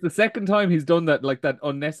it's the second time he's done that, like that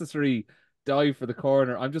unnecessary dive for the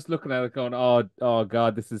corner. I'm just looking at it going, oh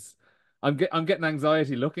God, this is. I'm getting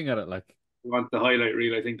anxiety looking at it. Like, want the highlight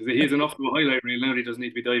reel, I think. He has enough of a highlight reel now. He doesn't need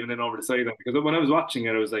to be diving in over the sideline, because when I was watching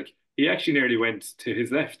it, I was like, he actually nearly went to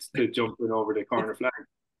his left to jump in over the corner flag.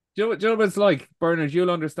 Do you know what it's like, Bernard? You'll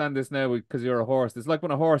understand this now because you're a horse. It's like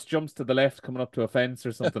when a horse jumps to the left coming up to a fence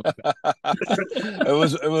or something like that.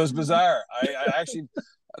 It was bizarre. I actually,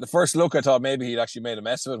 the first look, I thought maybe he'd actually made a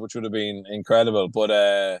mess of it, which would have been incredible.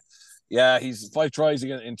 But Yeah, he's 5 tries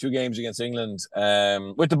in 2 games against England.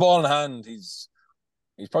 With the ball in hand, he's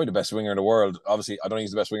probably the best winger in the world. Obviously, I don't think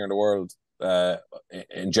he's the best winger in the world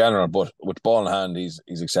in general, but with the ball in hand, he's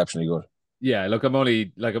exceptionally good. Yeah, look, I'm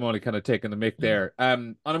only kind of taking the mick there.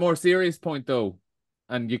 On a more serious point though,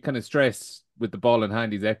 and you kind of stress with the ball in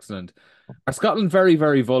hand, he's excellent. Are Scotland very,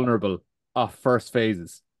 very vulnerable off first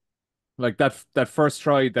phases? Like that first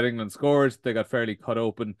try that England scored, they got fairly cut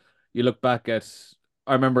open. You look back at,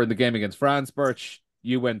 I remember in the game against France, Birch,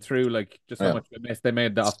 you went through like just how Yeah. much of a mess they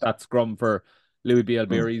made off that scrum for Louis Mm.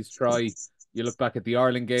 Bielbiri's try. You look back at the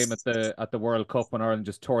Ireland game at the World Cup when Ireland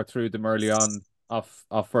just tore through them early on off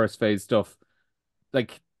first phase stuff.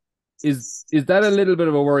 Like, is that a little bit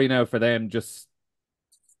of a worry now for them? Just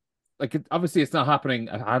like obviously it's not happening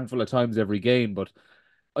a handful of times every game, but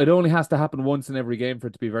it only has to happen once in every game for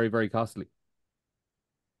it to be very, very costly.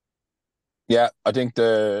 Yeah, I think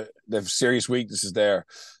the serious weaknesses there,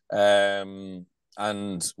 and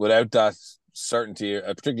without that certainty,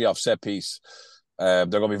 particularly off set piece, they're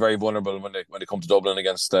going to be very vulnerable when they come to Dublin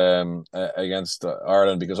against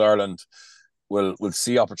Ireland, because Ireland will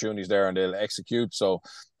see opportunities there and they'll execute. So,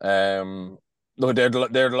 look, they're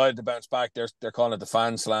delighted to bounce back. They're calling it the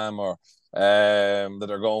fan slam, or that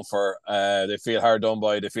they're going for. They feel hard done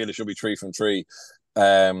by. They feel it should be 3 from 3.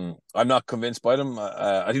 I'm not convinced by them.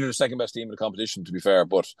 I think they're the second best team in the competition, to be fair,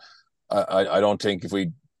 but I don't think if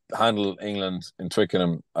we handle England in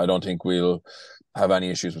Twickenham, I don't think we'll have any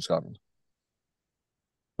issues with Scotland.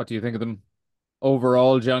 What do you think of them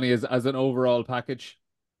overall, Johnny, as an overall package?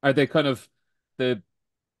 Are they kind of the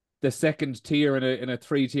second tier in a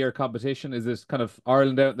 3-tier competition? Is this kind of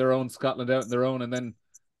Ireland out in their own, Scotland out in their own, and then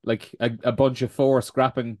like a bunch of 4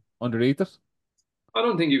 scrapping underneath it? I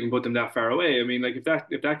don't think you can put them that far away. I mean, like if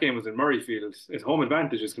that game was in Murrayfield, its home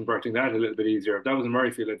advantage is converting that a little bit easier. If that was in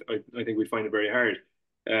Murrayfield, I think we'd find it very hard.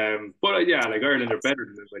 But yeah, like Ireland are better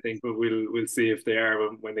than them, I think. But we'll see if they are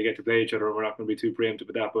when they get to play each other. We're not going to be too preemptive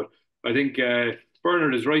with that. But I think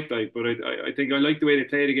Bernard is right. Like, but I think I like the way they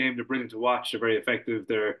play the game. They're brilliant to watch. They're very effective.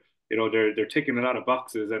 They're ticking a lot of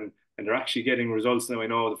boxes, and they're actually getting results now. I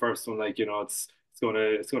know the first one, like it's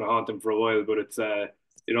gonna haunt them for a while, but it's the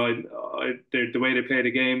way they play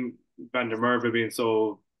the game, Van der Merwe being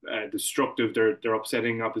so destructive, they're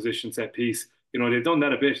upsetting opposition set piece. They've done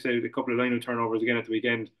that a bit. They had a couple of line of turnovers again at the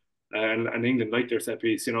weekend, and England like their set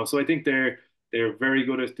piece. So I think they're very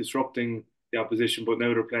good at disrupting the opposition. But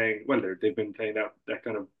now they're playing well. They've been playing that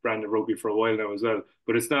kind of brand of rugby for a while now as well.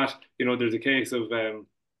 But it's not. There's a case of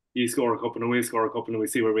you score a couple and we score a couple and we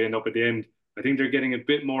see where we end up at the end. I think they're getting a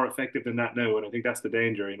bit more effective than that now, and I think that's the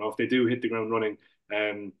danger. If they do hit the ground running,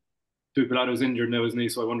 Tuipolato's injured now, isn't he?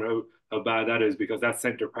 So I wonder how bad that is, because that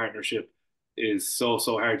centre partnership is so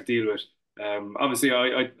hard to deal with. Obviously,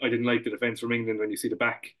 I didn't like the defence from England. When you see the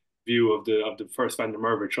back view of the first Van der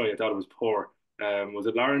Merwe try, I thought it was poor. Was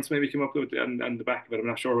it Lawrence maybe came up with and the back of it? I'm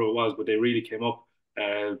not sure who it was, but they really came up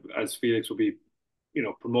as Felix would be,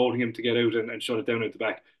 promoting him to get out and shut it down at the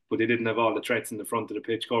back. But they didn't have all the threats in the front of the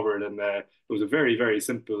pitch covered, and it was a very, very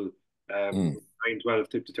simple 9-12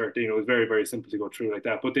 tip to 13. It was very, very simple to go through like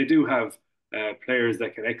that. But they do have players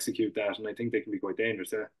that can execute that, and I think they can be quite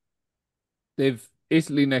dangerous. Yeah. They've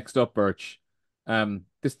Italy next up, Birch.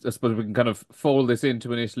 This, I suppose we can kind of fold this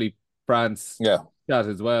into an Italy France chat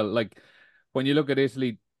as well. Like when you look at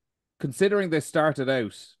Italy, considering they started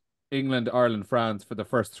out England, Ireland, France for the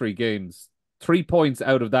first 3 games, 3 points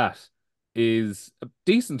out of that is a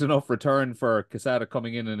decent enough return for Quesada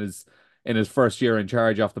coming in his first year in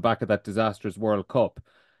charge off the back of that disastrous World Cup.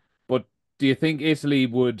 But do you think Italy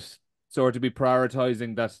would sort of be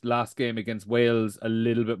prioritising that last game against Wales a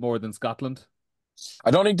little bit more than Scotland?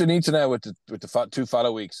 I don't think they need to now with the 2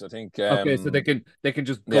 fallow weeks. I think okay, so they can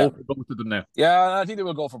just go for both of them now. Yeah, I think they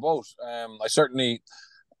will go for both. I certainly,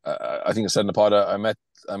 I think I said in the pod, I met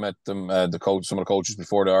them, some of the coaches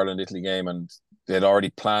before the Ireland Italy game, and they had already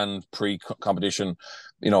planned pre-competition,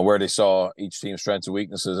 where they saw each team's strengths and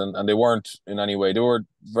weaknesses, and they weren't in any way. They were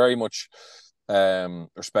very much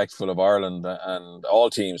respectful of Ireland and all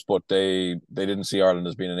teams, but they didn't see Ireland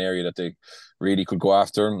as being an area that they really could go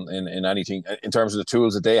after in anything in terms of the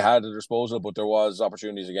tools that they had at their disposal. But there was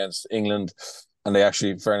opportunities against England, and they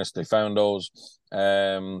actually, in fairness, they found those.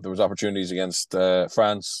 There was opportunities against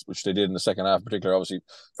France, which they did in the second half, particularly. Obviously,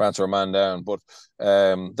 France were a man down, but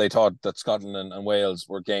they thought that Scotland and Wales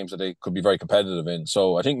were games that they could be very competitive in.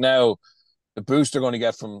 So I think now the boost they're going to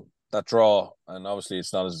get from that draw, and obviously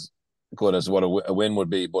it's not as good as what a win would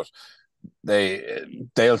be, but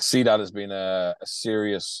they'll see that as being a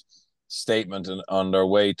serious statement on their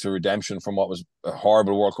way to redemption from what was a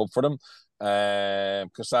horrible World Cup for them.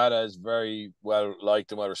 Quesada is very well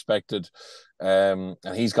liked and well respected, and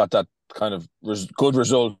he's got that kind of good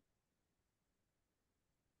result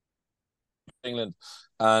in England,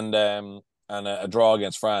 and a draw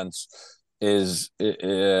against France is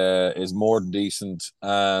more than decent,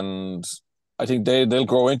 and I think they'll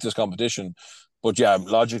grow into this competition. But yeah,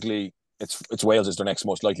 logically, it's Wales is their next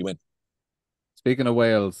most likely win. Speaking of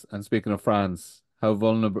Wales and speaking of France, how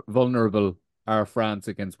vulnerable are France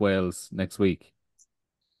against Wales next week?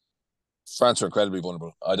 France are incredibly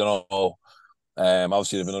vulnerable. I don't know.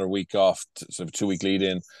 Obviously, they have another week off, sort of 2 week lead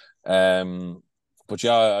in. But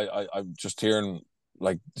yeah, I'm just hearing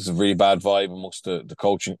like there's a really bad vibe amongst the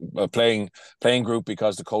coaching playing group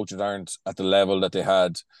because the coaches aren't at the level that they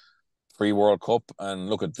had pre-World Cup. And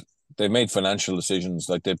look at they've made financial decisions.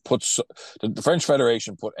 Like the French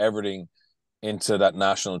Federation put everything into that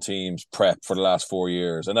national team's prep for the last 4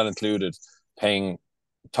 years, and that included paying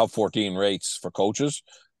top 14 rates for coaches.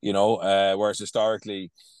 Whereas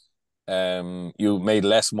historically, you made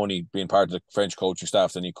less money being part of the French coaching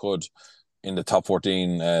staff than you could in the top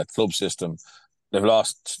 14 club system. They've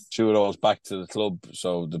lost two of those back to the club.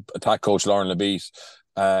 So the attack coach, Lauren Labitte,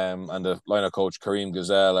 and the line-out coach, Karim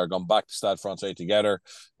Gazelle, are gone back to Stade Francais together,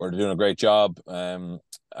 where they're doing a great job. And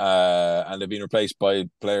they've been replaced by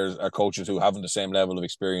players or coaches who haven't the same level of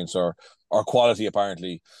experience or quality,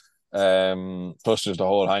 apparently. Plus, there's the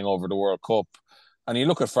whole hangover of the World Cup. And you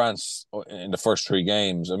look at France in the first three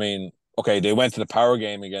games. I mean, okay, they went to the power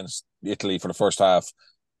game against Italy for the first half,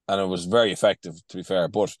 and it was very effective, to be fair.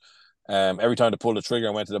 But every time they pulled the trigger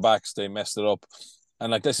and went to the backs, they messed it up.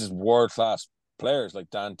 And like this is world-class players like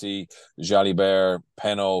Dante, Jalibert,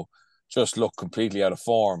 Penaud, just look completely out of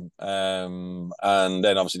form. And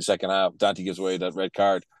then obviously the second half, Dante gives away that red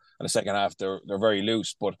card. And the second half, they're very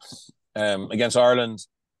loose. But against Ireland,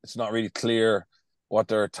 it's not really clear what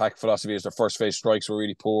their attack philosophy is. Their first phase strikes were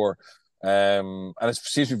really poor. And it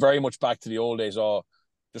seems to be very much back to the old days of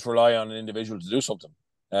just rely on an individual to do something.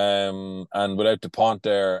 And without Dupont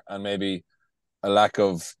there and maybe a lack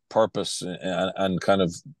of purpose and kind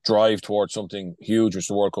of drive towards something huge, which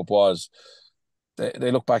the World Cup was,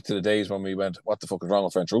 they look back to the days when we went, what the fuck is wrong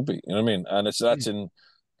with French rugby? You know what I mean? And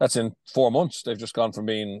that's in 4 months. They've just gone from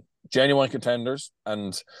being genuine contenders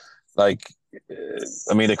and like,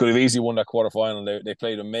 I mean, they could have easily won that quarterfinal. They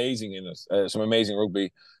played amazing in it, some amazing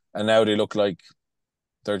rugby, and now they look like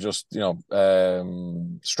they're just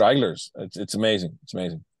stragglers. It's amazing. It's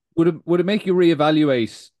amazing. Would it make you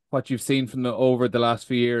reevaluate what you've seen from over the last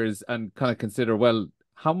few years and kind of consider, well,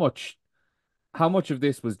 how much of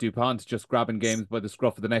this was Dupont just grabbing games by the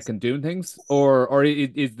scruff of the neck and doing things, or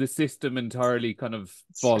is the system entirely kind of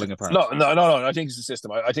falling apart? No. I think it's the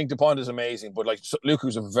system. I think Dupont is amazing, but like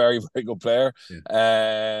Luku's a very, very good player.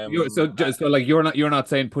 Yeah. So like you're not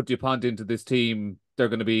saying put Dupont into this team, they're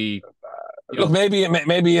going to be. Look, maybe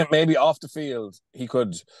off the field he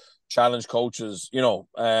could challenge coaches,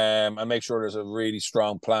 and make sure there's a really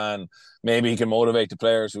strong plan. Maybe he can motivate the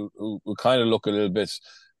players who kind of look a little bit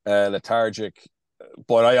lethargic.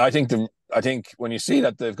 But I think when you see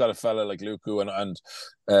that they've got a fella like Luku and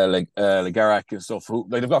like Garak and stuff, who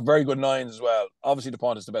like they've got very good nines as well. Obviously,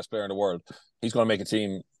 Dupont is the best player in the world. He's going to make a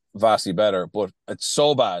team vastly better, but it's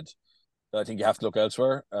so bad that I think you have to look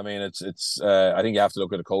elsewhere. I mean, I think you have to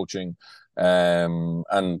look at the coaching.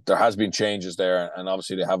 And there has been changes there, and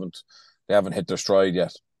obviously they haven't hit their stride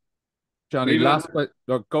yet. Jonny,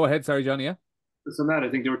 go ahead. Sorry, Jonny. Yeah. So that I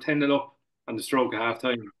think they were 10-0 up on the stroke at half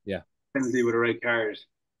time. Yeah. Penalty with a red card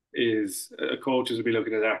is coaches will be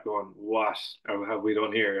looking at that going, what have we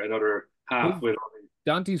done here? Another half with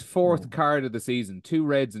Dante's fourth card of the season, 2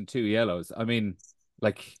 reds and 2 yellows. I mean,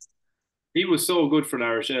 like he was so good for La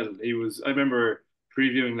Rochelle. I remember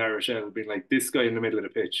previewing La Rochelle being like this guy in the middle of the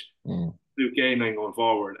pitch. Luke Gainline going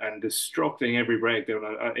forward and destructing every breakdown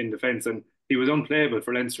in defence, and he was unplayable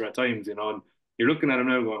for Leinster at times, and you're looking at him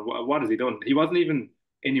now going, what has he done? He wasn't even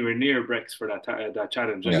anywhere near Brex for that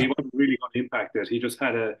challenge. Like, he wasn't really going to impact it. He just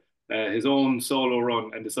had his own solo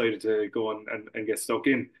run and decided to go and get stuck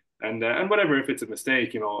in. And whatever, if it's a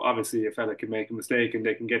mistake, obviously a fella can make a mistake and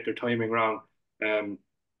they can get their timing wrong.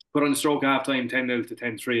 But on the stroke half time, 10-0 to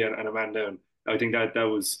 10-3 and a man down. I think that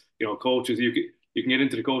was, coaches, you can get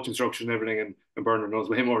into the coaching structure and everything, and Bernard knows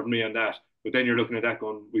way more than me on that. But then you're looking at that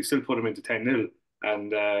going, we still put them into 10-0,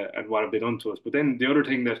 and what have they done to us? But then the other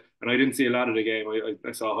thing and I didn't see a lot of the game.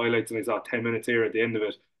 I saw highlights and I saw 10 minutes here at the end of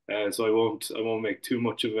it. So I won't make too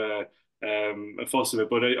much of a fuss of it.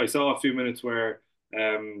 But I saw a few minutes where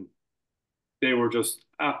they were just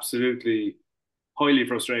absolutely highly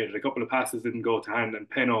frustrated. A couple of passes didn't go to hand, and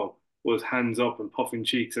Penaud was hands up and puffing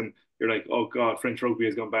cheeks, and you're like, oh God, French rugby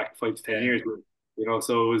has gone back 5 to 10 years.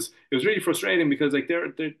 So it was really frustrating because like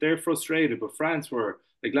they're frustrated, but France were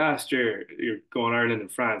like last year. You're going Ireland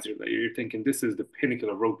and France. You're thinking this is the pinnacle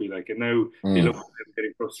of rugby, like, and now you look at them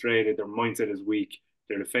getting frustrated. Their mindset is weak.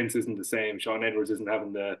 Their defense isn't the same. Sean Edwards isn't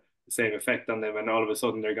having the same effect on them, and all of a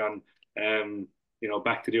sudden they're gone.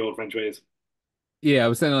 Back to the old French ways. Yeah, I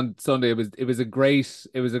was saying on Sunday it was a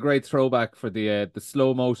great throwback for the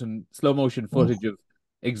slow motion footage of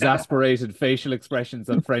exasperated facial expressions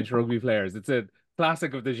on French rugby players. It's a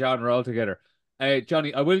classic of the genre altogether.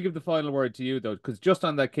 Jonny, I will give the final word to you though, because just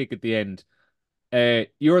on that kick at the end,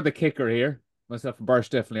 you're the kicker here. Myself and Birch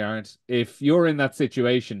definitely aren't. If you're in that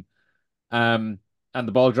situation, um, and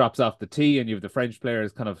the ball drops off the tee, and you have the French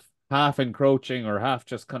players kind of half encroaching or half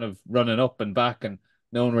just kind of running up and back, and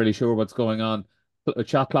no one really sure what's going on. The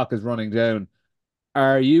shot clock is running down.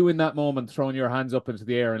 Are you in that moment throwing your hands up into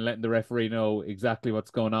the air and letting the referee know exactly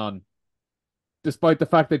what's going on, despite the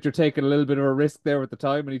fact that you're taking a little bit of a risk there at the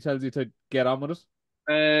time, and he tells you to get on with it?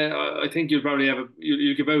 I think you'll probably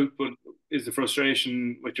you give out, but is the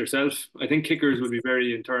frustration with yourself? I think kickers would be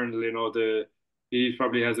very internal. He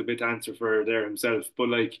probably has a bit to answer for there himself. But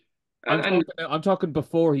like, I'm talking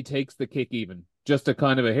before he takes the kick, even just a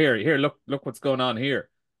kind of a here, look what's going on here.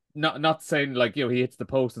 Not saying like he hits the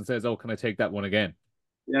post and says, "Oh, can I take that one again?"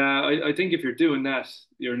 yeah, I think if you're doing that,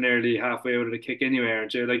 you're nearly halfway out of the kick anyway,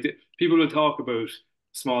 aren't you? Like people will talk about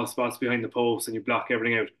small spots behind the post and you block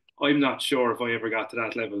everything out. I'm not sure if I ever got to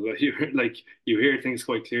that level. But you hear things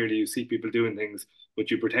quite clearly, you see people doing things,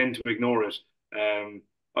 but you pretend to ignore it.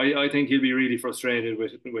 I think he'll be really frustrated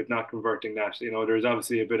with not converting that. There's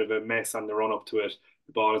obviously a bit of a mess on the run up to it.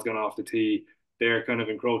 The ball has gone off the tee. They're kind of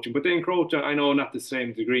encroaching, but they encroach. I know not the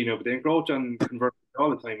same degree now, but they encroach on converting all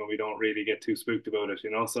the time, and we don't really get too spooked about it.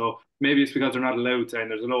 So maybe it's because they're not allowed to, and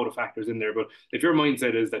there's a load of factors in there. But if your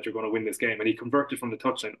mindset is that you're going to win this game, and he converted from the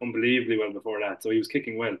touchline unbelievably well before that, so he was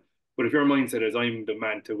kicking well. But if your mindset is I'm the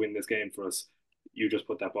man to win this game for us, you just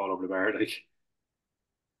put that ball over the bar, like.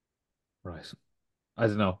 Right. I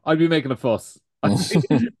don't know. I'd be making a fuss.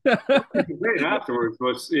 Great afterwards,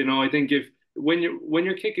 but I think if when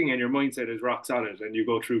you're kicking and your mindset is rock solid and you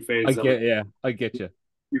go through I phases of get, yeah, I get you.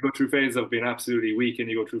 you go through phases of being absolutely weak and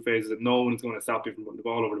you go through phases that no one's going to stop you from putting the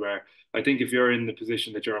ball over the bar. I think if you're in the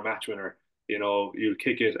position that you're a match winner, you'll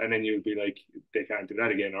kick it and then you'll be like, they can't do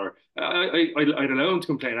that again. Or I'd allow them to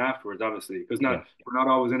complain afterwards, obviously, because Yeah. we're not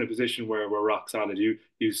always in a position where we're rock solid.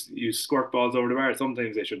 You squirt balls over the bar.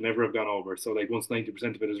 Sometimes they should never have gone over. So like once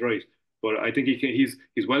 90% of it is right. But I think he's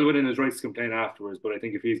well within his rights to complain afterwards. But I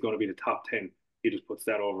think if he's going to be the top 10, he just puts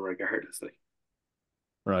that over regardless. Like.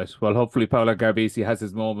 Right. Well, hopefully Paolo Garbisi has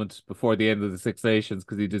his moment before the end of the Six Nations,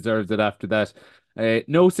 because he deserves it after that.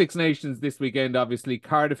 No Six Nations this weekend, obviously.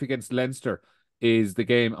 Cardiff against Leinster is the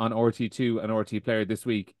game on RT2 and RT Player this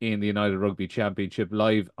week in the United Rugby Championship,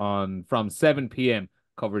 live on from 7 p.m.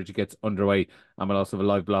 Coverage gets underway, and we'll also have a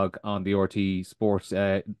live blog on the RT Sports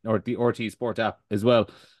or the RT Sport app as well.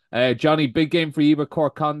 Jonny, big game for you with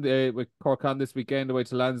Cork on this weekend away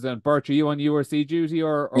to Lansdowne. Birch, are you on URC duty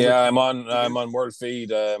or Yeah, I'm on World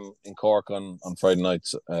Feed in Cork on Friday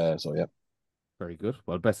nights. So yeah. Very good.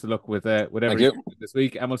 Well, best of luck with Thank everything you. this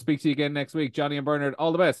week, and we'll speak to you again next week. Jonny and Bernard,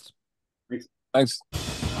 all the best. Thanks. Thanks.